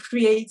to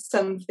create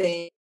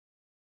something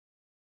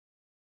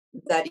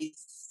that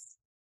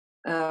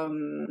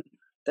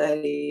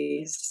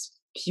is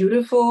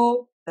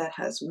beautiful, that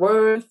has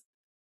worth,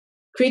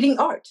 creating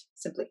art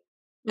simply.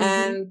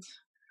 And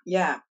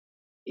yeah,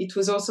 it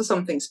was also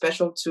something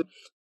special to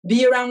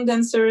be around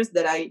dancers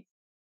that I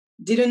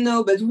didn't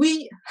know, but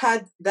we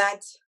had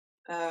that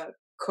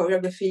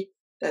choreography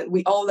that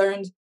we all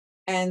learned,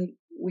 and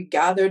we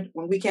gathered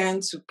one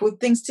weekend to put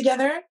things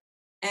together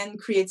and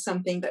create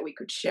something that we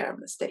could share on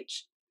the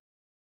stage.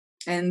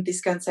 And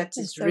this concept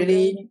is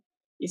really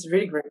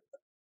great.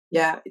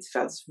 Yeah, it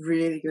felt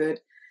really good.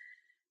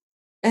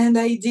 And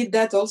I did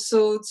that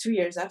also 2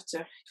 years after.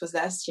 It was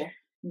last year,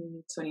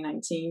 in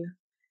 2019.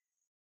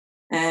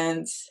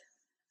 And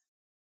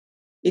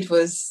it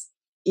was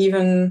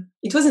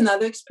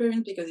another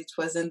experience because it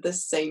wasn't the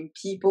same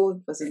people,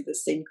 it wasn't the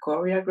same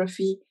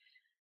choreography.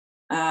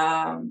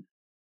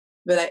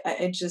 But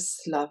I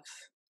just love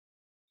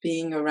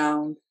being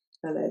around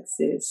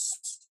Alexis.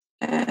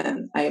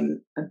 And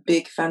I'm a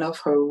big fan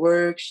of her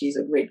work. She's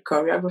a great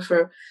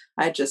choreographer.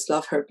 I just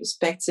love her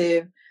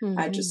perspective.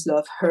 I just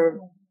love her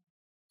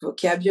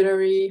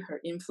vocabulary, her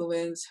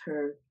influence,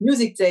 her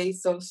music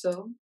taste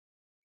also.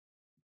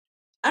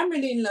 I'm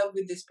really in love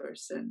with this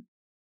person.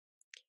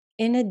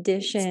 In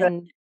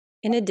addition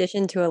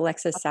to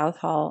Alexis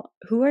Southall,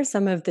 who are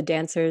some of the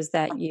dancers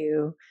that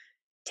you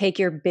take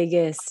your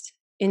biggest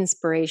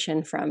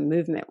inspiration from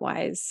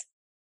movement-wise?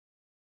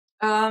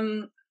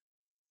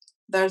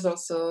 There's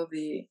also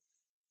the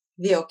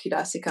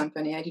Orchidaceae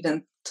company. I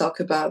didn't talk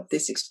about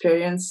this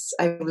experience.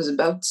 I was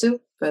about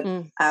to, but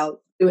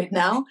I'll do it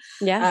now.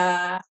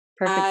 Yeah,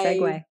 perfect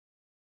segue.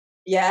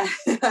 Yeah,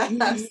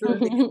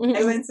 absolutely.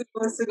 I went to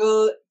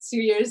Portugal 2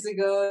 years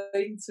ago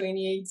in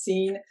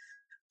 2018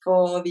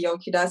 for the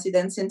Orchidaceae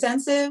Dance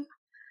Intensive.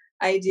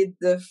 I did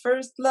the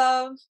first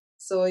love,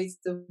 so it's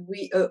a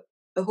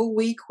whole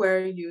week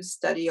where you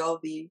study all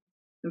the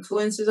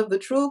influences of the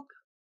troupe.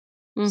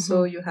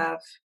 So you have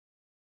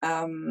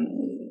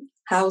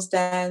house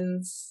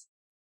dance,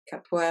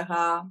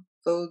 capoeira,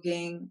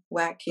 voguing,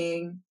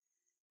 whacking,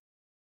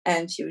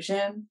 and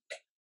fusion,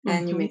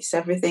 and you mix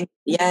everything. At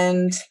the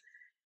end,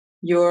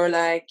 you're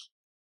like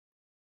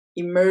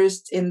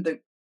immersed in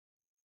the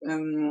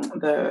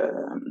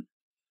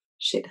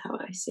how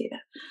I say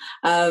that?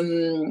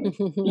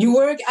 You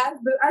work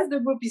as the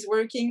group is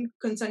working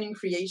concerning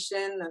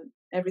creation and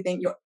everything.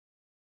 You're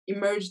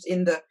immersed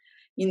in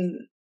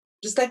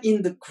just like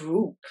in the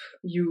group.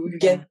 You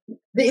get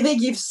they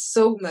give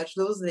so much.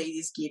 Those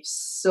ladies give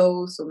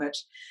so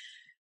much,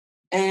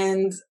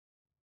 and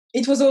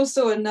it was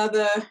also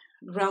another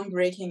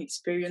groundbreaking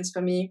experience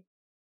for me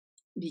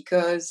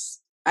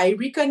because I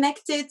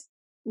reconnected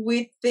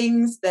with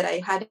things that I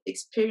had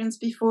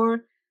experienced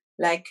before,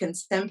 like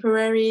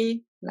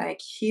contemporary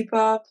like hip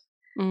hop,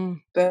 Mm.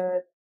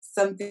 but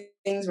some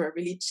things were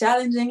really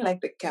challenging,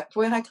 like the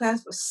capoeira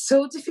class was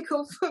so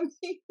difficult for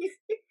me.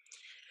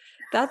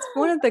 That's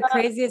one of the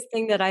craziest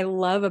thing that I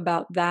love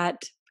about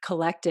that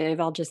collective,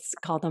 I'll just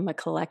call them a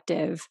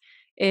collective,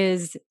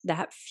 is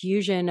that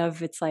fusion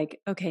of it's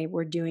like, okay,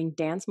 we're doing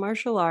dance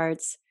martial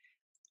arts,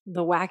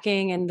 the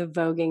whacking and the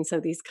voguing, so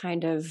these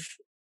kind of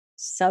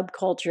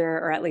subculture,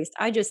 or at least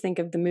I just think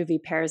of the movie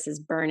Paris is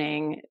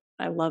Burning.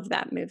 I love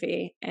that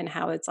movie and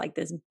how it's like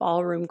this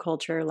ballroom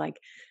culture.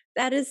 Like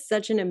that is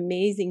such an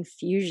amazing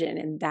fusion.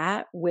 And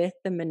that with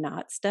the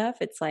MENAHT stuff,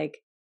 it's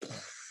like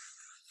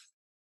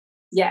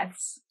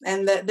Yes,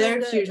 and their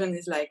fusion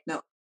is like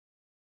no,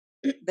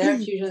 their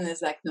fusion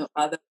is like no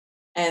other,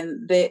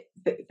 and they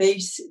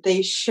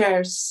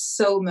share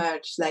so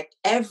much, like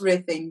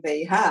everything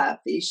they have,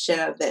 they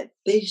share that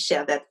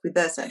with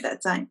us at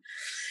that time.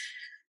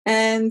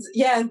 And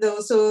yeah,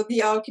 though, so the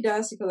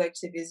Orchidaceae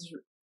collective is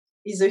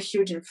a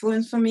huge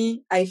influence for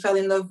me. I fell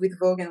in love with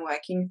Vogue and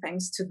Whacking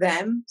thanks to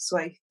them, so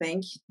I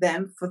thank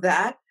them for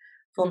that,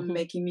 for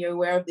making me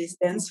aware of this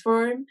dance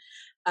form.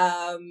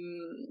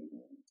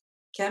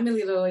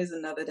 Liddle is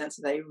another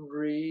dancer that I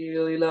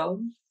really love.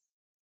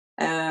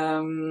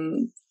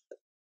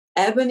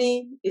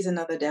 Ebony is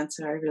another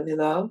dancer I really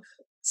love.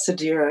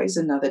 Sadira is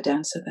another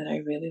dancer that I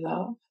really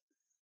love.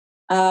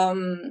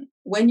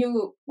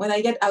 When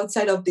I get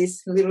outside of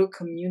this little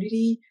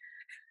community,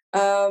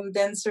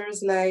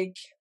 dancers like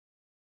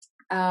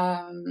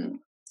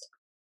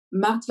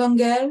Mark Van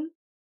Gel,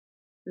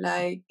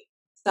 like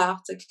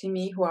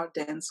Sahteen, who are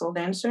dancehall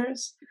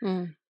dancers.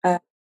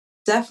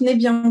 Daphne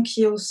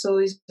Bianchi also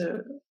is a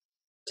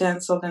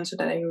dancehall dancer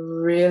that I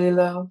really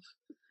love.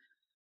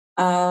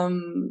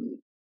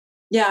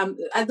 Yeah,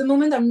 at the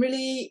moment I'm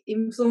really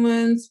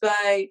influenced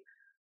by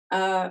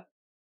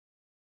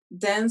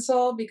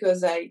dancehall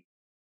because I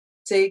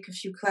take a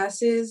few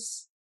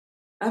classes.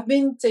 I've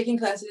been taking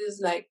classes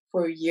like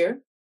for a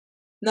year,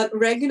 not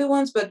regular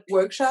ones, but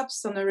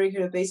workshops on a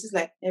regular basis,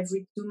 like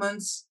every 2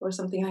 months or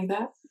something like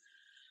that.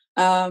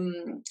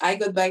 I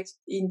got back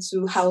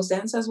into house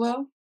dance as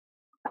well.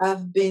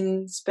 I've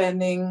been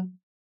spending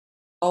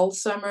all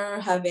summer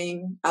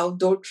having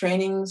outdoor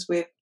trainings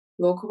with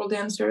local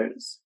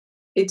dancers.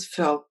 It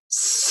felt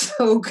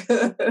so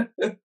good.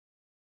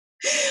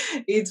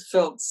 It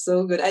felt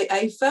so good.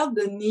 I felt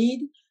the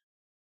need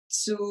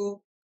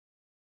to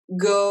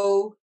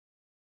go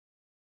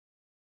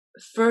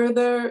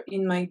further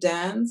in my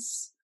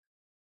dance,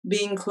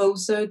 being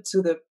closer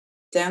to the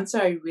dancer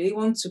I really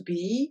want to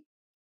be.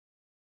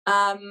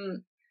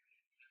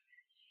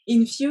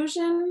 In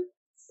fusion,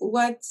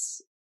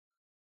 what's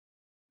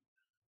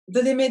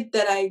the limit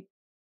that I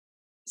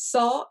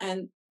saw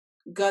and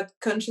got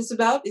conscious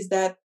about is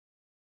that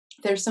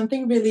there's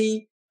something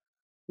really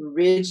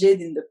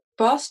rigid in the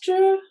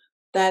posture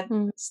that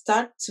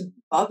start to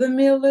bother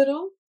me a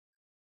little.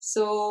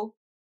 So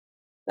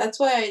that's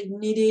why I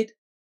needed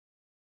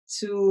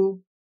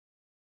to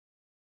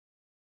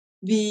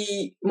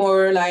be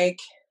more like,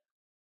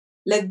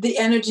 let the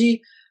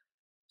energy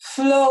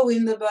flow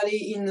in the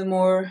body in a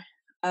more,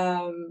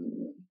 how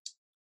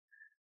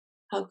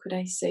could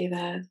I say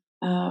that?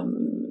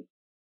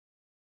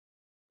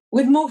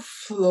 With more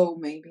flow,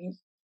 maybe.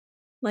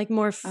 Like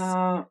more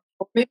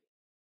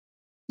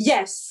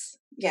yes,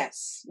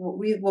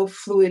 with more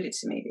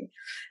fluidity, maybe.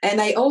 And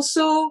I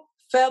also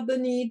felt the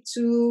need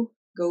to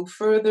go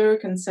further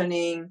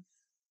concerning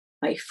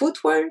my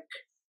footwork.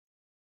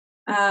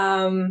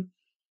 So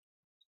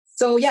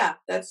yeah,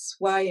 that's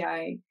why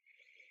I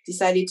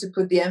decided to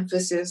put the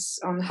emphasis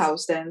on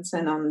house dance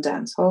and on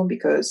dancehall,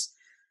 because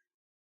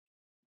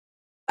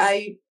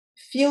I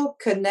feel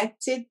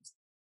connected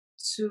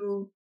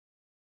to,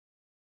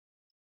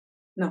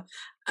 no,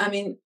 I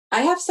mean,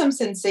 I have some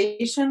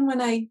sensation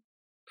when I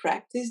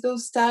practice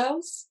those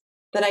styles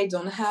that I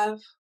don't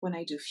have when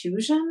I do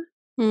fusion.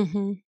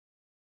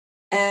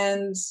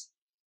 And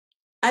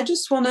I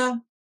just want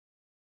to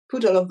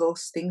put all of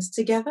those things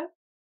together.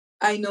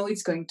 I know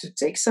it's going to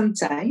take some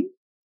time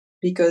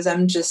because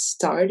I'm just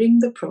starting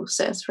the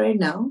process right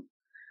now.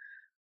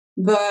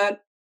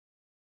 But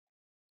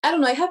I don't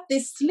know, I have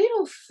this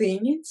little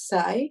thing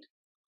inside.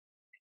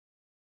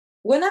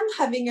 When I'm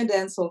having a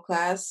dancehall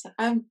class,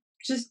 I'm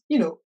just,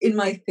 in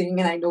my thing,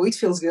 and I know it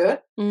feels good.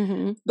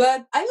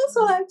 But I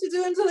also like to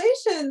do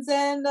undulations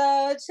and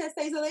chest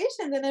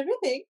isolation and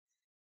everything.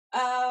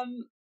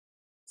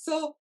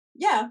 So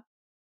yeah,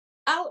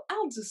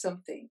 I'll do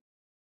something.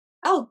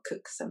 I'll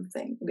cook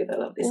something with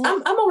all of this.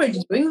 I'm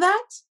already doing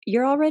that.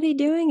 You're already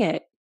doing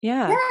it.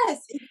 Yeah.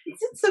 Yes,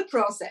 it's a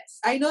process.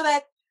 I know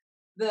that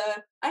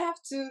I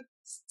have to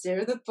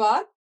stir the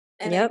pot,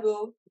 and it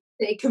will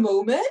take a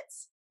moment,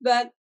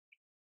 but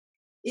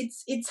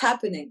it's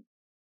happening.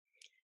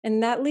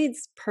 And that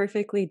leads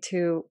perfectly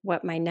to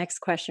what my next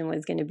question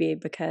was going to be,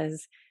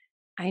 because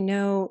I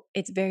know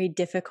it's very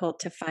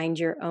difficult to find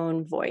your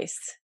own voice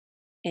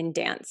in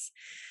dance,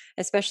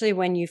 especially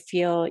when you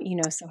feel,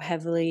 so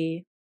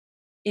heavily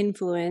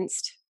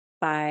influenced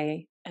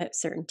by a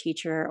certain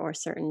teacher or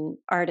certain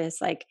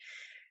artist. Like,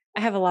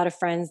 I have a lot of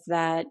friends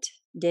that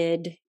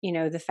did,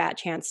 the fat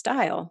chant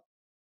style.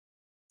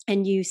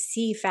 And you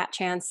see fat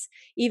chants,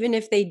 even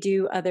if they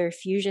do other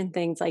fusion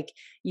things, like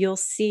you'll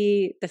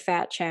see the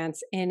fat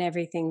chants in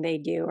everything they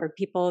do, or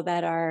people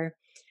that are,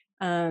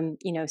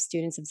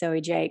 students of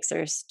Zoe Jakes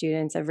or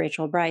students of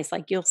Rachel Brice,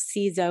 like you'll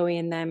see Zoe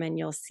in them and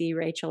you'll see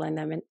Rachel in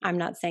them. And I'm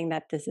not saying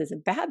that this is a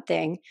bad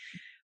thing,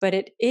 but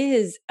it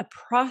is a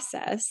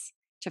process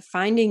to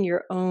finding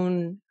your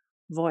own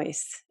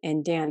voice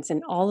in dance.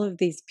 And all of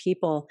these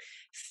people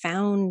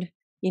found,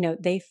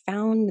 they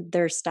found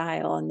their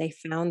style and they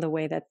found the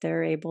way that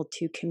they're able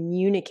to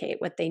communicate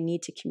what they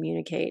need to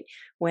communicate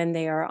when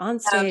they are on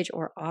stage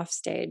or off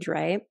stage,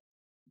 right?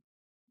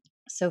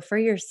 So for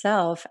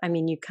yourself, I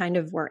mean, you kind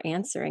of were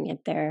answering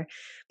it there,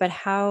 but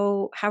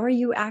how are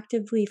you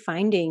actively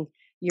finding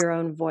your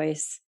own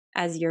voice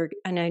as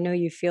and I know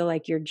you feel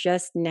like you're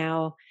just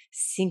now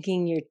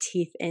sinking your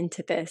teeth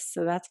into this.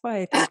 So that's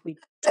why I think we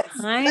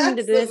timed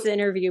this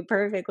interview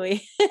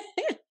perfectly.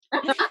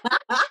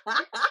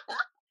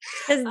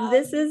 Because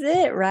this is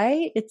it,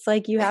 right? It's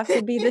like you have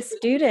to be the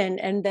student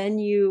and then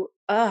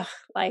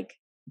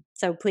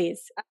so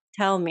please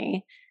tell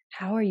me,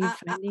 how are you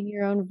finding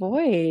your own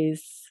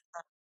voice?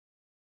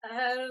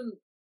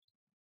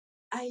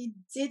 I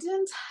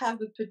didn't have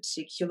a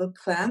particular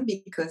plan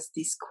because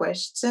this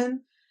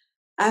question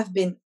I've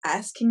been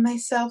asking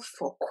myself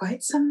for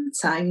quite some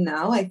time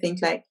now. I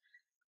think like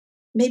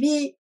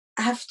maybe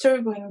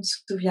after going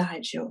to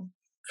Viareggio,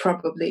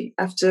 probably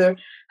after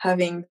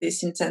having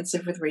this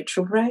intensive with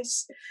Rachel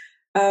Brice.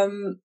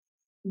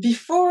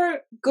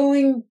 Before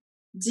going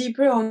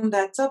deeper on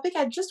that topic,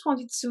 I just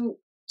wanted to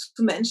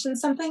mention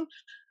something.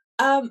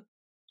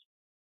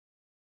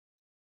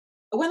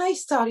 When I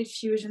started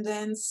fusion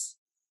dance,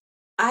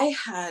 I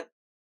had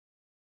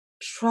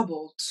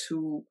trouble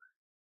to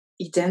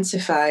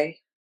identify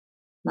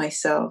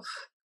myself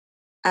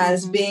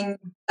as being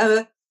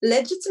a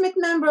legitimate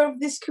member of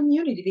this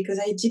community because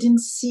I didn't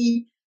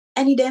see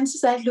any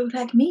dancers that looked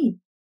like me.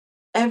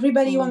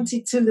 Everybody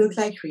wanted to look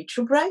like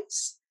Rachel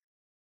Brice.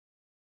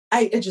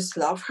 I just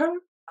love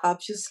her,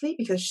 obviously,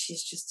 because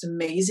she's just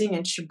amazing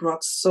and she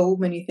brought so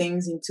many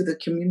things into the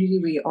community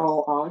we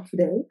all are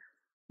today.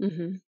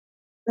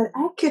 But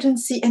I couldn't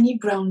see any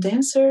brown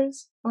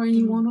dancers or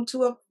any one or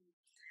two of them.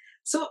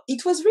 So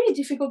it was really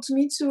difficult to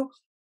me to,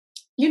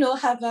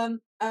 have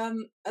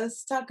a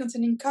style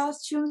containing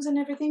costumes and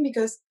everything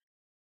because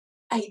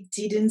I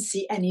didn't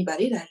see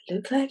anybody that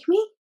looked like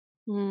me.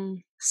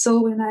 So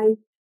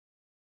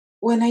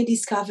when I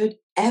discovered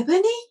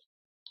ebony,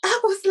 I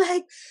was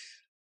like,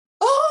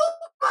 oh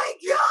my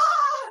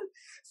God!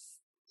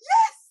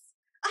 Yes!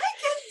 I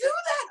can do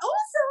that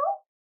also!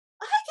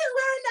 I can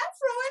wear an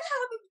afro and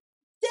have a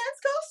dance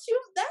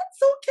costume. That's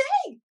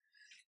okay.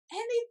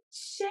 And it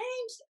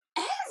changed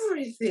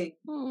everything.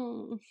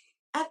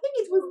 I think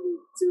it was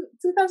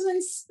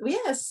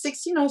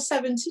 2016 or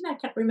 17, I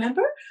can't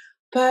remember.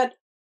 But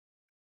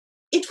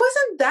it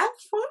wasn't that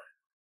far.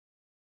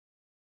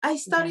 I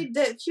started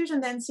the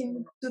fusion dance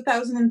in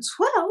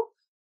 2012.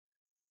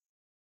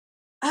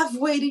 I've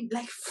waited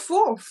like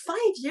 4 or 5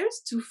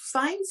 years to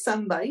find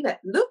somebody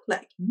that looked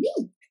like me.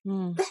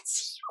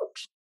 That's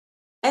huge.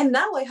 And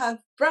now I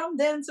have brown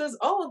dancers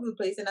all over the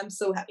place, and I'm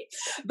so happy.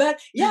 But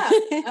yeah,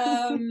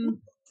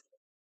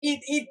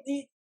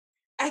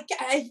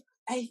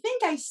 I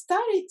think I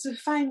started to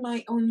find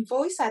my own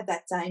voice at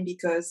that time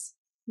because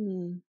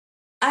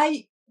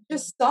I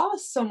just saw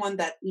someone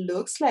that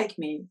looks like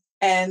me,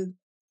 and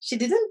she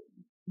didn't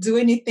do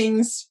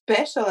anything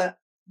special,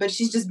 but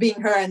she's just being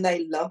her, and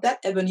I love that.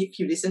 Ebony, if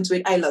you listen to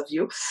it, I love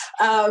you.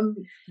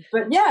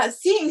 But yeah,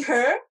 seeing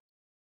her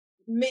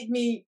made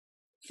me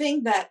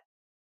think that,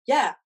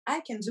 yeah,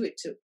 I can do it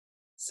too.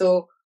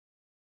 So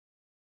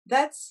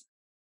that's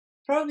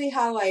probably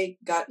how I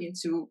got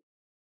into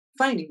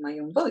finding my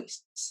own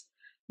voice.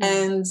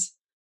 And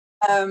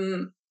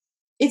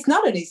it's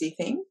not an easy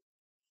thing.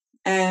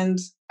 And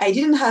I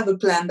didn't have a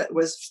plan that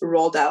was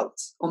rolled out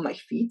on my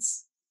feet.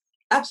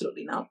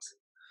 Absolutely not.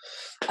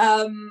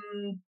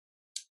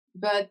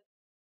 But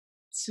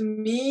to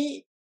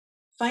me,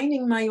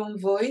 finding my own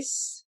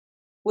voice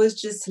was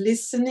just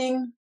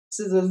listening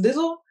to the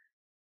little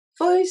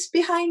voice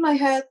behind my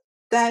head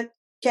that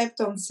kept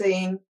on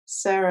saying,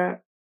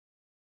 Sarah,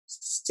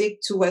 stick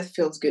to what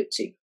feels good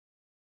to you.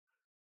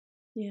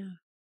 Yeah.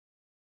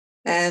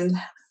 And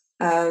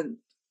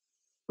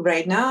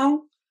right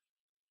now,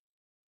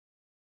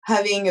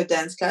 having a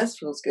dance class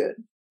feels good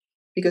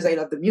because I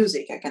love the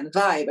music. I can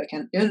vibe. I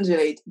can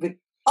undulate with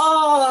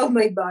all of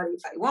my body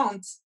if I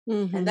want.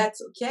 And that's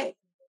okay.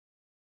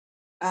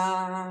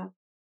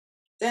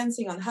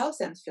 Dancing on house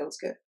dance feels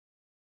good.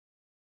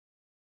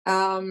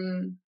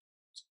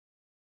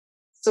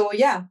 So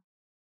yeah,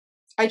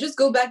 I just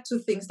go back to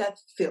things that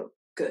feel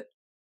good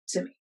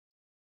to me.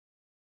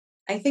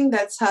 I think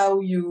that's how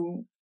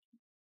you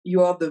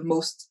are the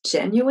most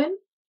genuine.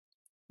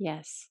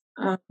 Yes.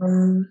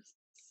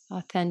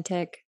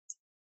 Authentic.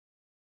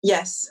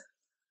 Yes.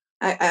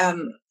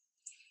 I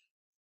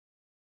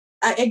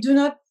do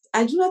not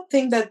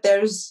think that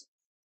there's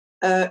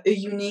a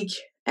unique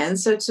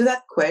answer to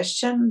that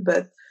question,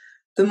 but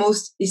the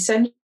most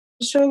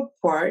essential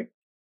part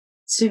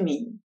to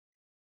me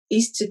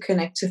is to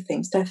connect to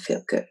things that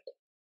feel good.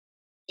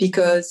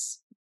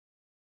 Because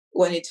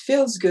when it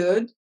feels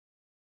good,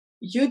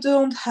 you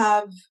don't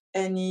have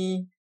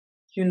any,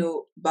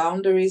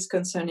 boundaries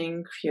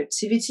concerning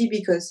creativity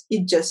because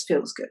it just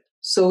feels good.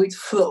 So it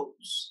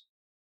flows.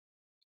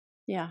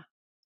 Yeah.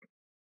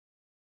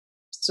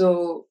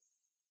 So,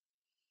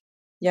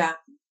 yeah,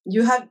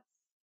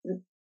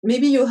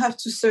 maybe you'll have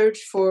to search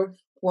for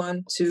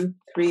 1, 2,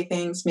 3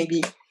 things,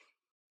 maybe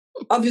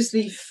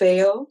obviously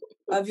fail,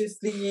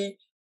 obviously.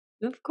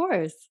 Of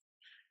course.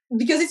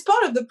 Because it's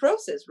part of the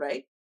process,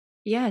 right?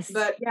 Yes.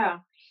 But yeah,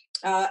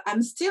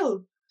 I'm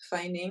still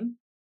finding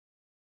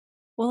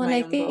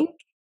my own voice.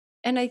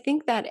 I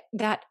think that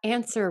that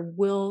answer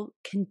will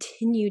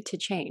continue to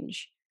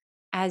change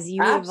as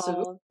you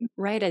Absolutely. evolve,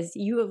 right? As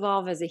you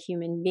evolve as a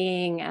human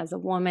being, as a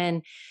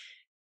woman.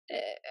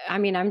 I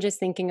mean, I'm just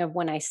thinking of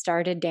when I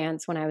started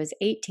dance when I was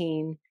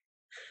 18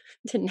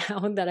 to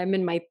now that I'm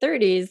in my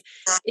 30s.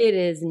 It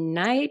is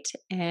night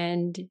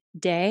and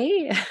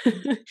day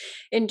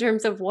in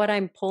terms of what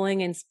I'm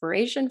pulling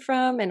inspiration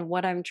from and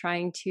what I'm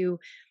trying to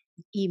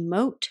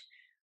emote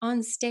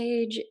on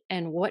stage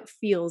and what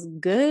feels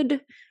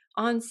good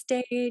on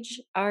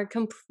stage are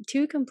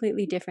two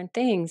completely different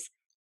things.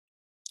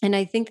 And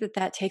I think that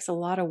that takes a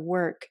lot of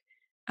work,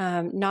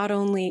 not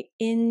only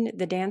in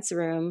the dance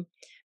room,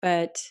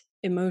 but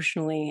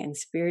emotionally and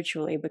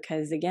spiritually,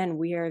 because again,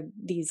 we are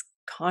these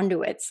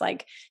conduits.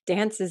 Like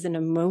dance is an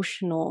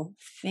emotional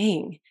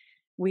thing.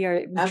 We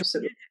are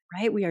Absolutely.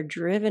 right? We are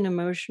driven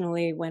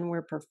emotionally when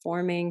we're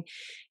performing.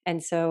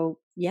 And so,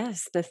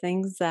 yes, the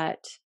things that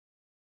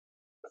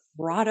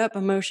brought up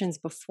emotions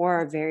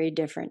before are very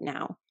different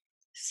now.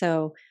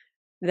 So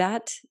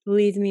that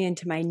leads me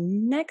into my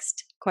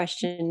next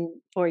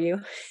question for you.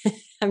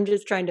 I'm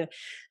just trying to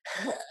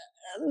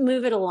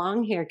move it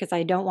along here because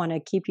I don't want to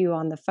keep you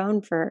on the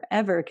phone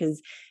forever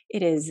because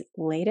it is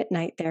late at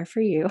night there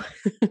for you.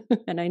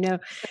 And I know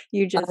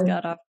you just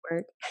got off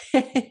work.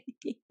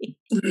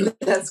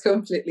 That's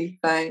completely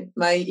fine.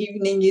 My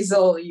evening is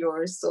all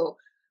yours, so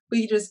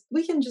we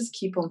can just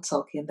keep on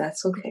talking.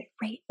 That's okay.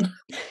 Great.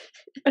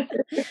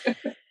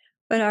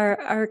 But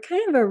our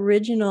kind of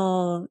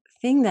original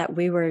thing that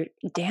we were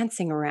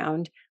dancing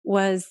around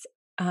was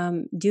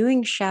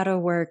doing shadow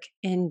work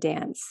in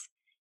dance.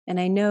 And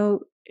I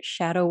know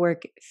shadow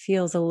work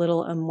feels a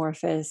little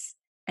amorphous,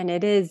 and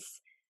it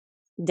is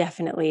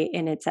definitely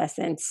in its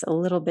essence a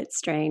little bit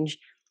strange.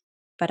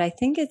 But I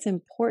think it's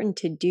important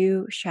to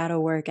do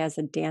shadow work as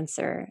a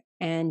dancer.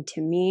 And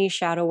to me,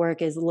 shadow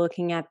work is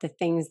looking at the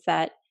things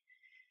that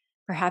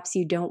perhaps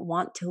you don't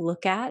want to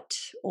look at,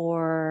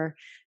 or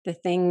the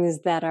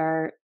things that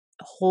are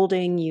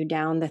holding you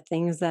down, the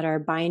things that are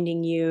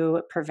binding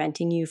you,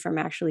 preventing you from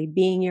actually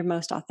being your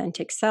most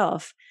authentic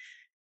self.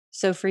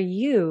 So for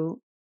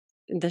you,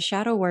 the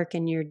shadow work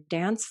in your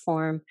dance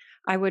form,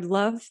 I would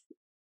love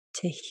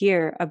to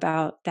hear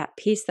about that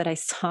piece that I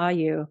saw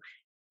you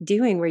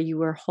doing where you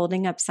were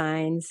holding up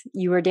signs.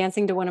 You were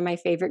dancing to one of my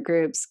favorite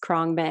groups,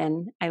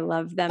 Krongben. I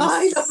love them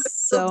I love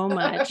so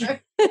much.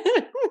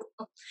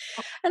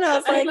 And I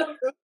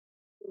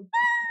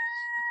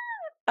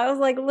was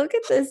like, look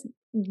at this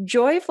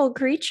joyful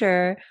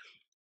creature.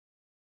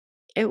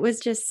 It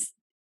was just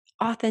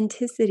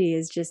authenticity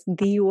is just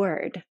the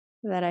word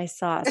that I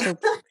saw. So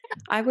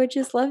I would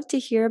just love to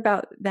hear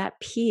about that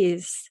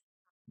piece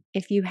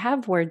if you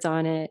have words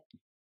on it.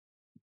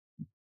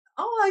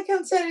 Oh, I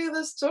can tell you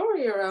the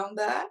story around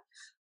that.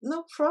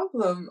 No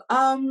problem.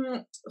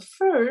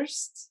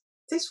 First,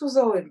 this was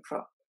all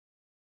improv.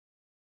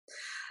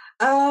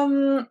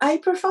 I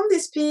performed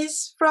this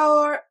piece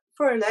for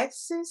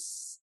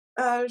Alexis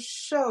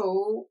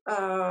show,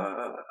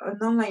 an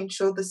online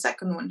show, the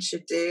second one she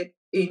did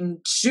in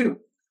June.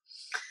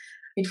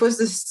 It was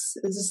the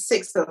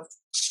 6th of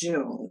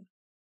June.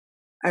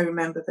 I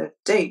remember that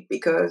date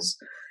because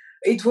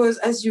it was,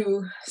 as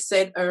you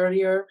said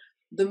earlier,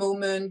 the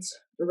moment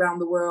around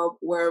the world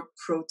where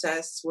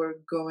protests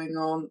were going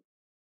on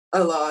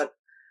a lot.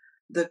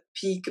 The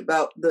peak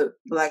about the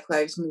Black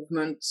Lives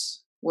Movement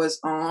was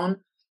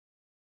on,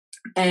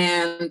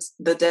 and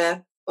the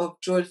death of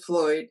George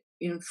Floyd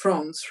in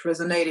France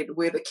resonated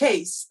with a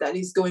case that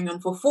is going on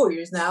for 4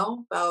 years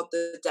now about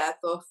the death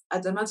of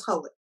Adama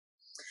Traoré.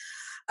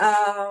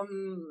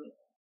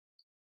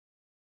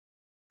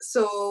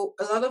 So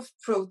a lot of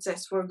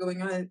protests were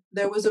going on.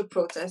 There was a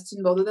protest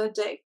in Bordeaux that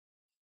day.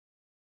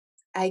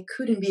 I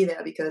couldn't be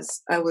there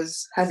because I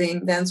was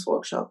having dance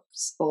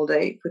workshops all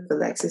day with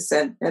Alexis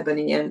and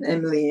Ebony and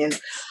Emily and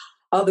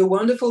other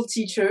wonderful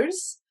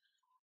teachers.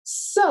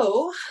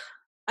 So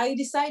I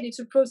decided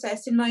to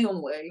protest in my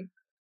own way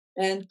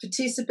and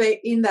participate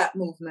in that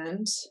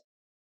movement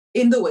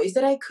in the ways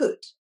that I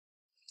could.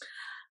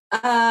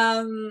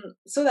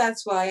 So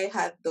that's why I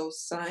had those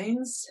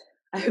signs.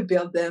 I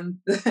built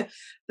them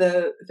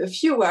the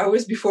few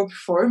hours before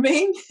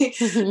performing.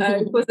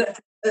 It was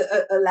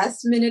a last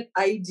minute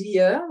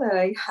idea that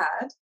I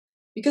had.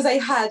 because I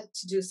had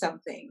to do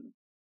something.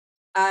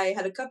 I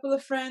had a couple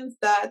of friends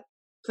that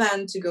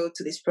planned to go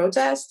to this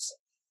protest,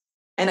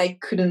 and I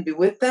couldn't be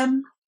with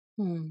them.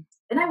 And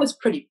I was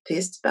pretty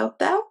pissed about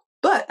that.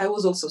 But I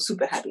was also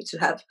super happy to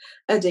have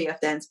a day of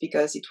dance,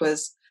 because it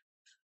was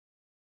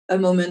a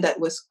moment that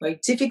was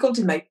quite difficult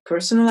in my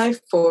personal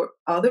life for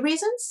other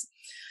reasons.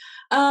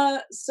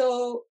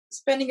 So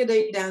spending a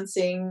day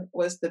dancing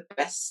was the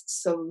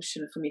best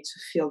solution for me to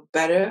feel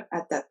better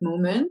at that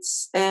moment.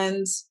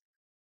 And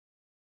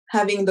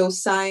having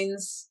those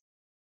signs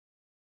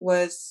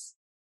was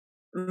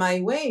my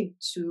way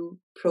to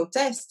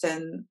protest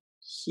and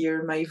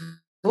hear my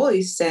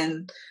voice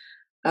and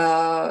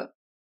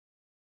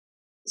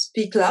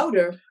speak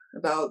louder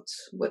about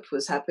what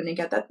was happening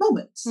at that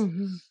moment.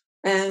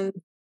 And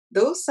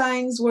those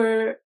signs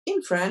were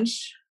in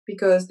French,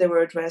 because they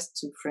were addressed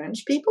to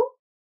French people.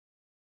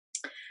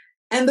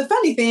 And the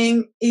funny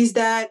thing is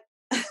that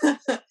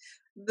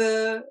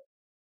the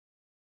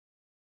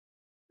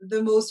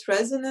most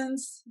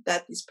resonance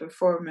that this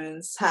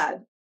performance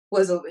had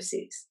was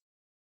overseas.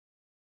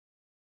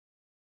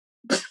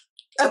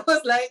 I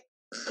was like,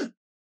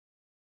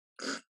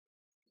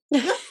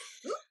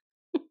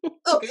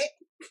 okay.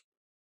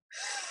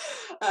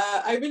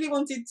 I really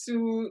wanted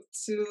to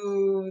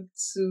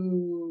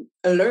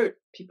alert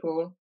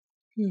people,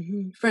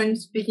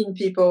 French-speaking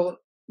people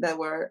that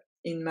were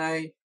in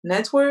my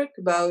network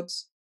about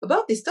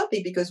this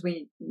topic, because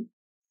we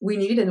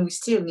need, and we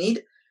still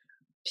need,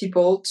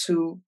 people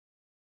to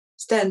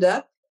stand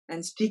up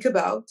and speak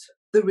about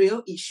the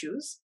real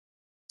issues.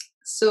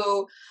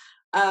 So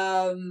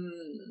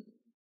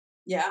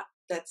yeah,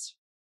 that's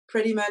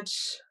pretty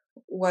much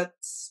what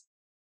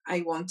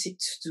I wanted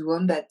to do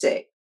on that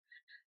day.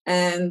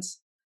 And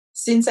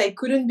since I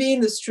couldn't be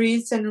in the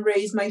streets and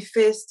raise my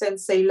fist and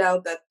say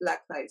loud that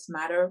Black Lives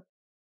Matter,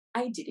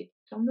 I did it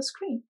on the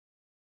screen.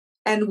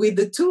 And with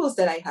the tools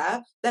that I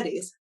have, that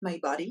is my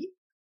body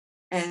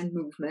and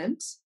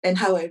movement and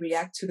how I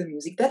react to the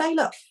music that I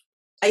love.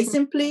 I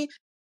simply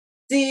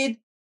did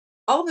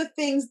all the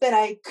things that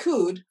I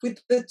could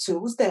with the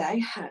tools that I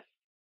had.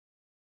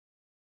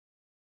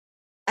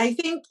 I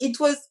think it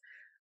was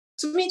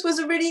a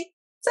really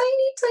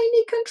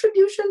tiny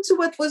contribution to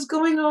what was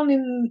going on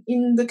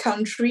in the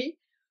country.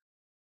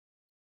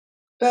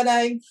 But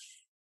I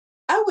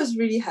was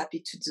really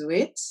happy to do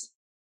it.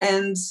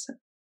 And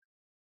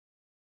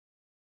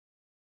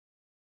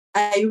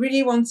I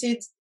really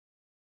wanted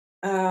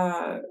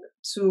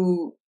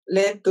to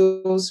let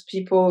those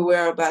people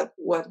aware about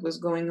what was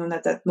going on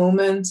at that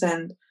moment,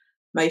 and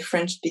my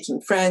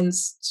French-speaking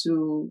friends,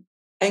 to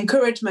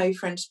encourage my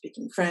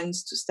French-speaking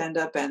friends to stand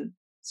up and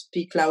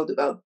speak loud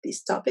about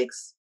these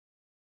topics.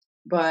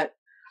 But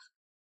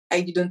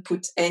I didn't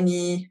put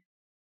any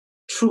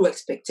true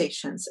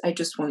expectations. I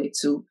just wanted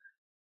to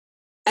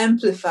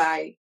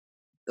amplify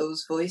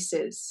those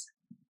voices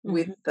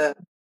with the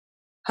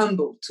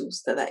humble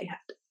tools that I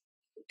had.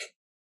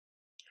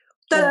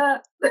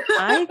 Well,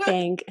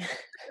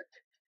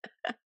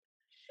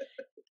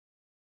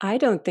 I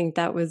don't think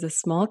that was a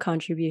small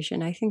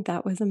contribution. I think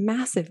that was a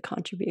massive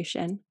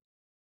contribution.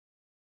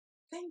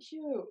 Thank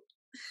you.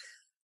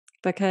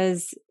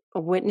 Because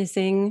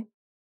witnessing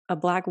a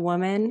Black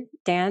woman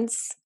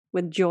dance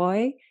with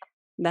joy,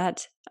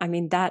 that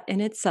in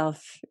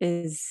itself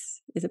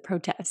is a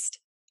protest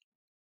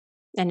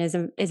and is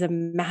a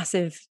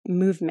massive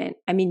movement.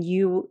 I mean,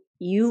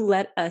 you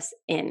let us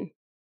in.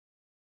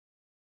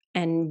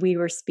 And we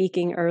were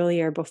speaking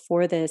earlier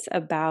before this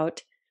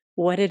about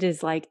what it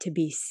is like to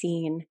be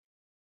seen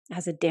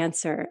as a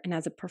dancer and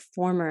as a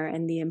performer,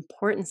 and the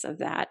importance of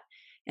that,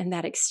 and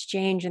that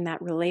exchange and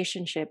that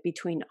relationship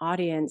between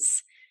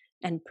audience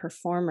and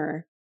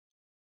performer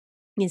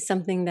is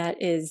something that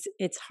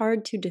it's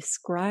hard to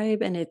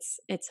describe, and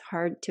it's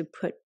hard to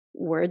put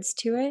words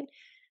to it.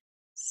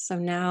 So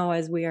now,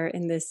 as we are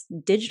in this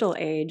digital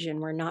age,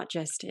 and we're not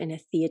just in a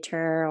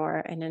theater or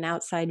in an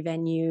outside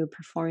venue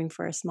performing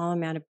for a small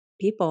amount of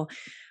people,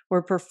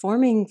 we're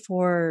performing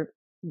for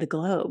the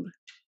globe.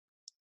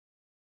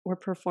 We're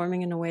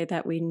performing in a way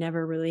that we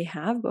never really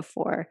have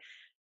before.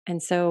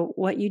 And so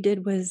what you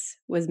did was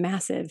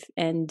massive,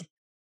 and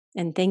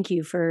thank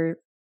you for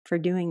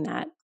doing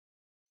that.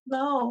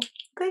 No,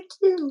 thank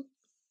you.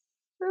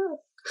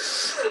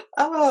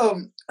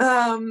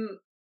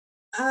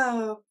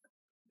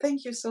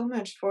 Thank you so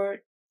much for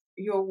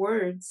your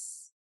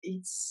words.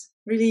 It's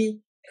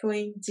really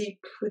going deep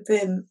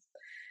within.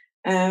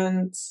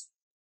 And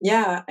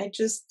yeah, I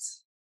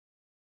just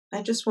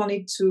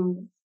wanted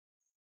to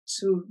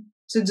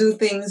do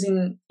things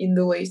in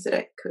the ways that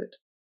I could.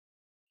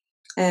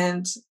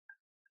 And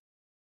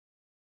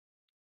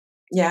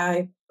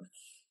yeah,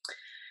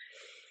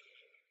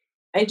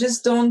 I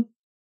just don't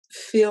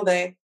feel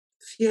that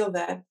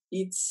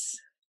it's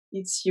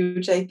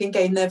huge. I think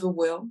I never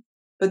will,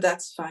 but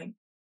that's fine.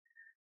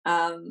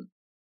 I'm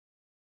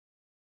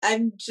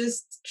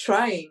just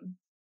trying.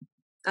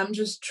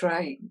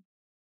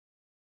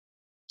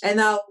 And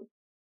I'll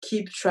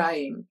keep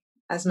trying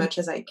as much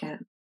as I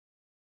can.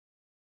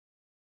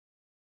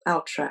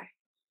 I'll try.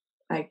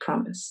 I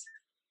promise.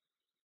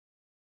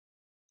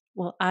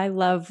 Well, I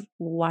love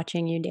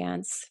watching you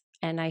dance,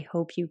 and I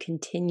hope you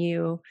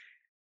continue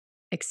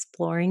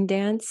exploring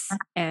dance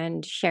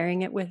and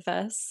sharing it with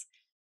us,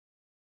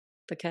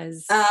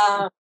 because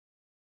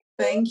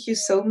thank you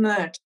so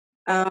much.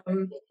 At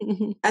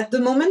the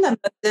moment, I'm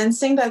not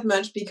dancing that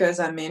much because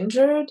I'm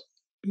injured.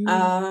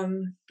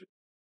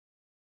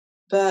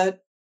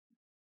 But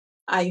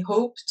I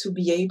hope to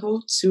be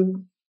able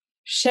to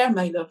share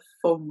my love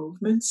for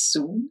movement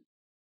soon.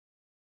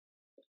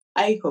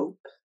 I hope,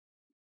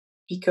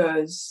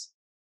 because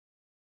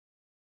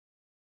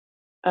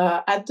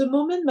at the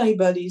moment my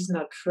body is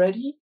not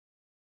ready,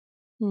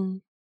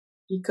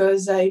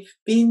 because I've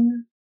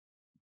been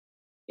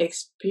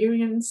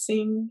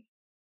experiencing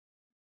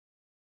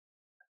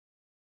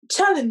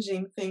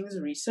challenging things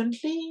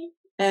recently,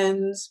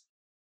 and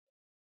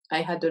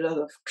I had a lot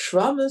of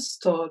trauma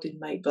stored in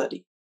my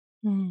body,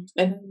 and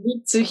I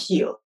need to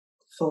heal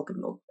for the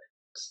moment.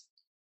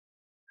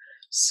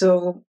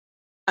 So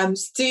I'm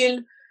still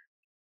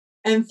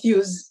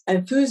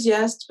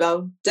enthusiastic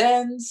about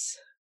dance,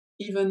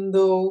 even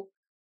though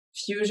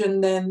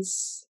fusion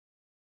dance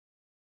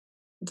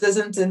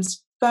doesn't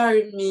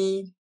inspire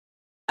me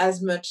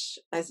as much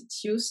as it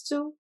used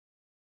to.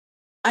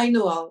 I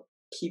know I'll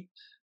keep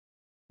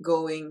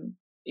going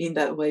in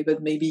that way,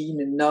 but maybe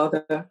in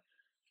another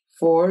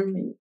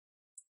form.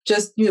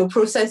 Just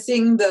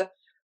processing the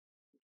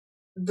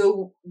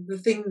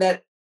thing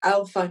that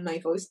I'll find my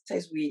voice,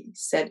 as we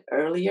said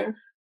earlier.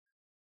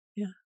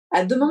 Yeah.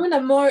 At the moment,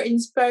 I'm more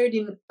inspired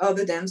in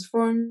other dance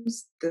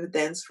forms, the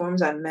dance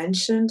forms I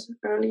mentioned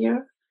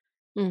earlier.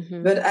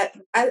 But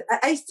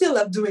I still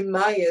love doing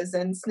Mayas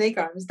and snake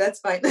arms. That's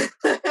fine.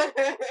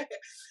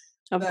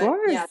 Of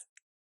course. Yeah,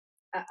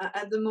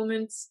 at the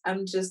moment,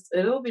 I'm just a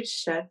little bit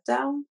shut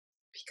down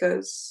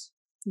because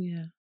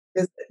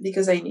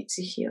I need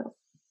to heal.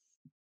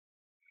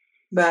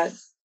 But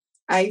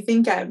I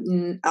think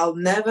I'll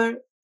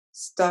never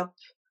stop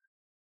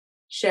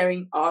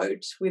sharing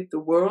art with the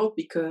world,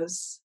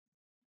 because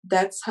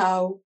that's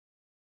how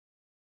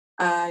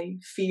I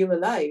feel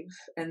alive,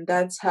 and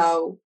that's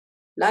how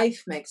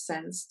life makes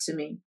sense to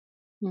me.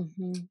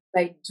 If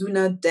I do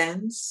not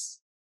dance,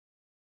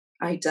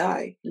 I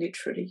die,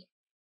 literally.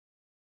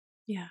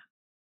 Yeah.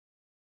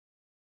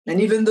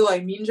 And even though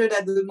I'm injured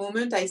at the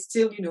moment, I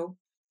still,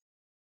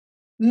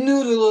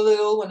 noodle a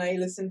little when I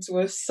listen to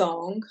a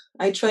song.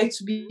 I try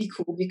to be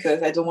cool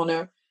because I don't want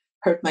to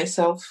hurt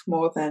myself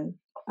more than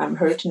I'm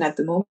hurting at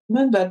the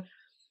moment. But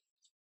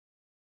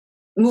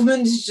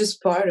movement is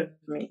just part of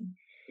me.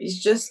 It's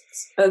just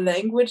a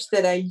language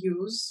that I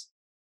use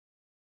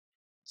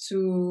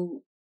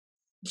to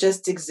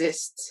just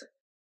exist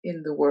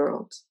in the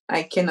world.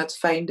 I cannot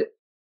find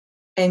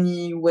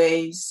any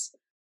ways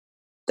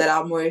that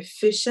are more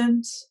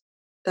efficient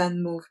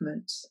than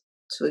movement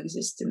to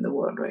exist in the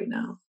world right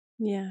now.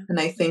 Yeah. And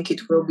I think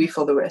it will be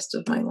for the rest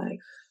of my life.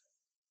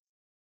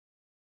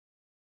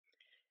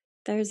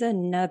 There's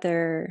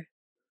another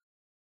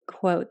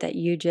quote that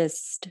you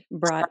just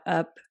brought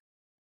up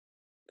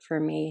for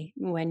me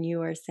when you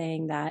were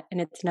saying that,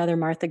 and it's another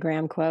Martha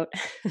Graham quote.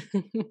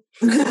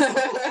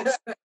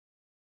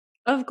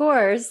 Of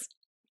course.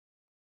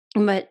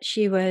 But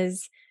she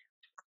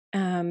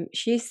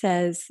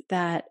says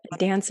that a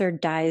dancer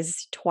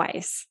dies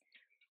twice.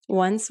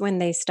 Once when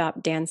they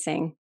stop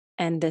dancing,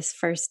 and this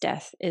first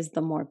death is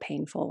the more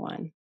painful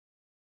one.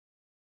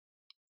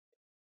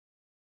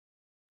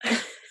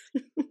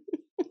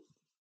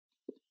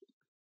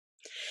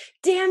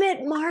 Damn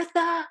it,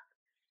 Martha!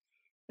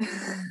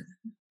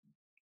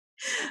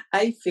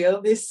 I feel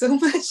this so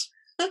much.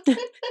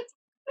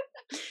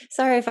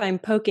 Sorry if I'm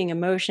poking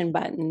emotion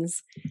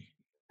buttons.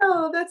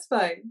 Oh, that's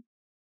fine.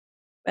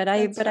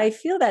 I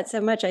feel that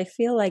so much. I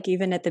feel like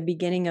even at the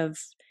beginning of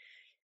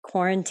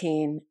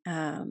quarantine,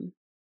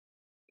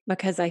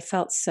 because I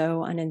felt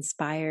so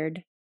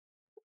uninspired.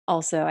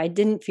 Also, I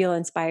didn't feel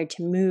inspired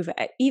to move.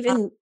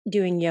 Even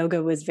doing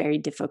yoga was very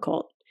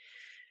difficult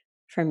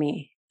for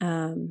me.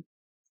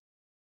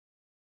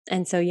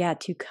 And so,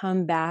 to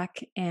come back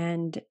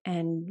and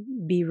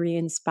be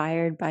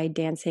re-inspired by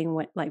dancing,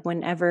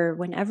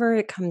 whenever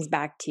it comes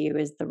back to you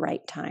is the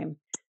right time.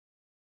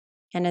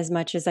 And as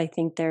much as I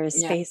think there is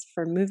space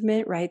for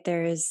movement, right,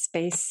 there is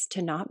space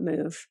to not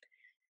move.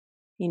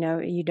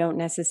 You don't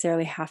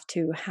necessarily have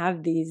to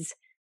have these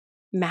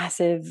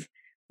massive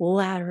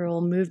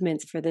lateral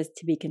movements for this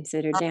to be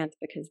considered dance,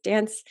 because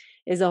dance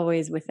is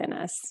always within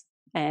us.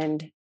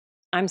 And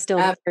I'm still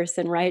the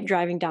person, right,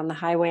 driving down the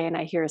highway and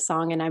I hear a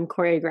song and I'm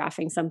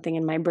choreographing something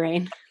in my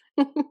brain.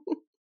 Me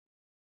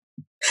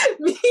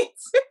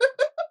too.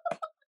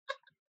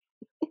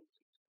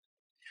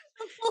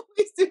 I'm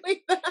always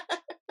doing that.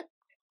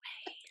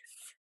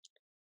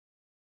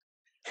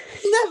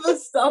 Never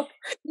stop.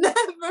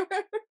 Never.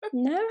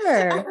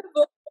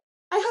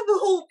 I have a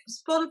whole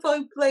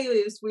Spotify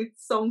playlist with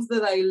songs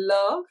that I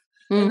love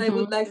and I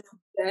would like to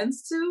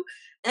dance to.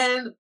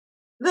 And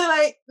they're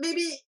like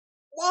maybe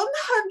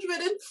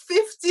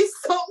 150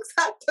 songs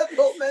at the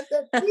moment,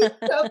 and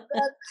each of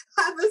them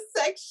have a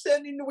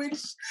section in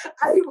which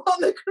I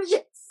want to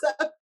create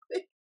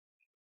something.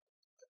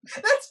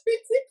 That's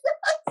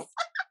ridiculous.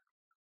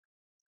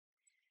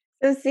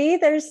 So see,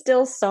 there's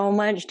still so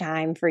much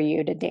time for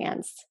you to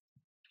dance.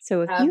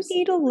 So if you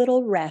need a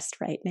little rest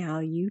right now,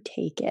 you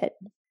take it.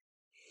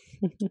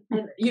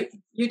 And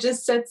you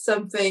just said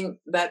something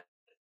that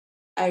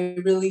I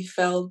really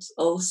felt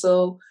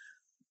also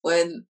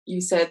when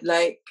you said,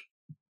 like,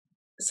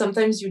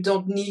 sometimes you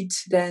don't need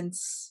to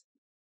dance.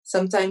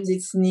 Sometimes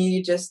it's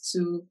needed just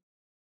to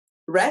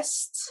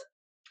rest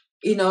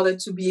in order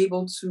to be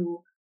able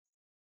to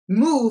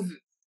move.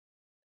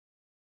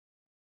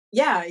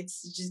 Yeah, it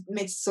just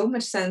makes so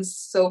much sense.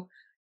 So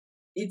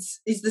it's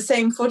the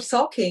same for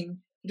talking.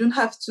 You don't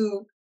have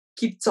to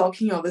keep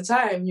talking all the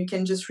time. You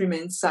can just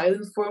remain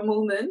silent for a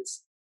moment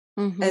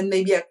and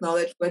maybe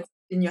acknowledge what's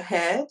in your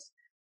head.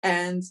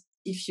 And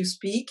if you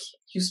speak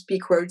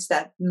words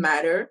that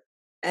matter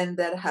and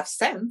that have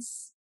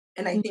sense.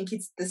 And I think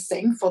it's the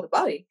same for the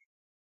body,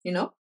 you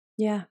know?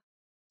 Yeah,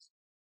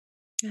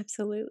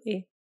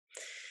 absolutely.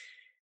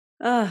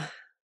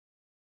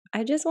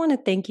 I just want to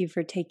thank you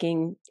for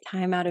taking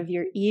time out of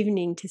your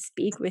evening to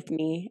speak with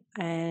me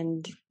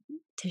and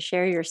to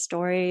share your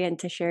story and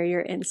to share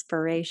your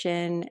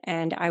inspiration.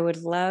 And I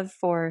would love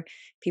for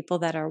people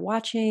that are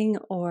watching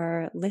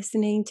or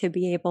listening to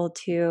be able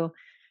to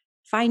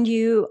find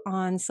you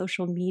on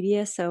social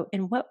media. So,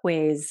 in what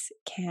ways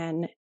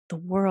can the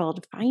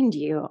world find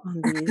you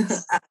on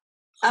these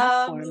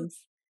platforms?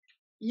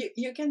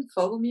 You can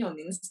follow me on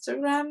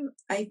Instagram.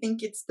 I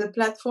think it's the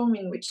platform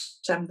in which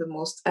I'm the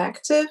most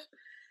active.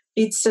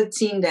 It's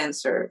Sahteen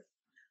Dancer.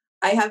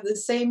 I have the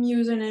same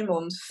username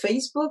on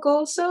Facebook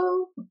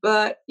also,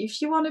 but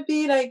if you want to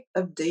be like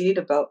updated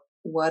about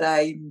what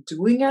I'm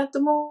doing at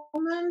the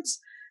moment,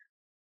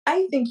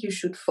 I think you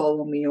should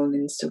follow me on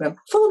Instagram.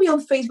 Follow me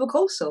on Facebook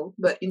also,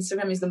 but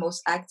Instagram is the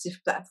most active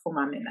platform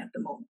I'm in at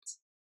the moment.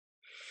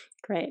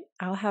 Great.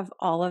 I'll have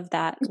all of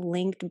that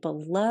linked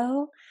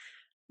below.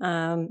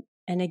 And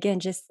again,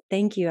 just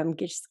thank you. I'm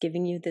just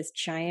giving you this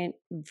giant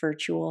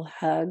virtual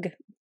hug.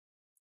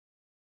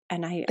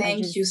 And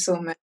Thank you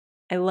so much.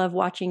 I love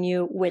watching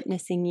you,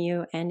 witnessing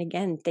you. And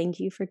again, thank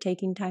you for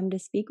taking time to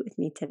speak with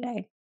me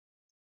today.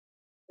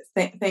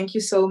 Thank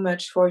you so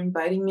much for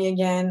inviting me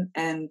again.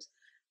 And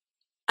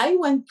I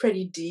went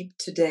pretty deep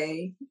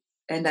today,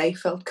 and I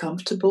felt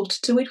comfortable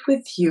to do it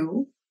with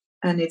you.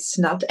 And it's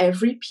not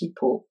every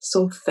people.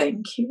 So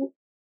thank you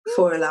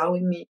for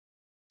allowing me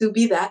to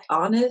be that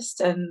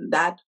honest and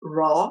that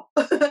raw.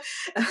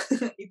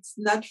 It's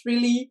not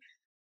really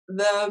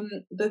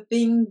the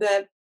thing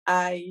that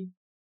I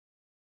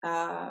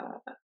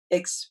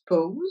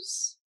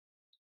expose.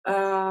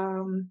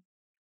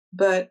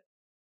 But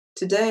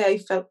today I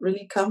felt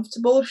really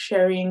comfortable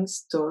sharing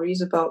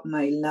stories about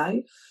my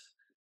life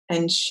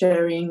and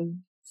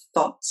sharing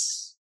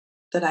thoughts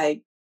that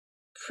I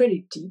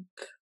pretty deep.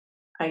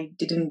 I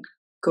didn't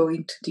go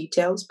into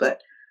details,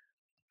 but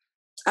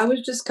I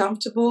was just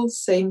comfortable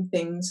saying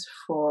things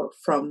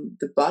from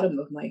the bottom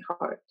of my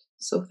heart.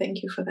 So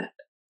thank you for that.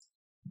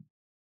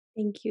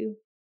 Thank you.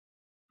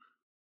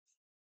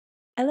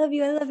 I love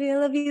you. I love you. I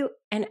love you.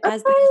 And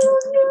as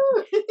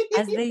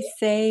they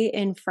say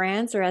in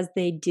France, or as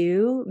they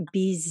do,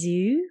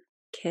 bisous,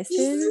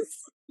 kisses.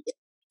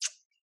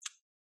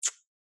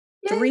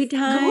 Yes, 3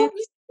 times.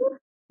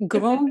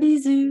 Grand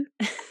bisous.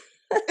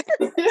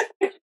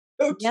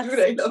 So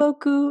Merci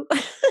beaucoup.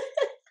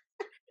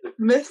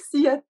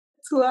 Merci à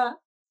toi.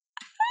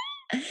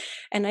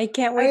 And I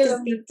can't wait to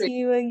speak to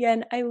you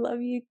again. I love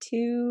you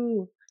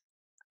too.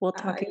 We'll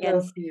talk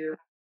again soon.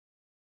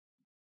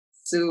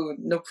 Soon,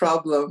 no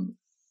problem.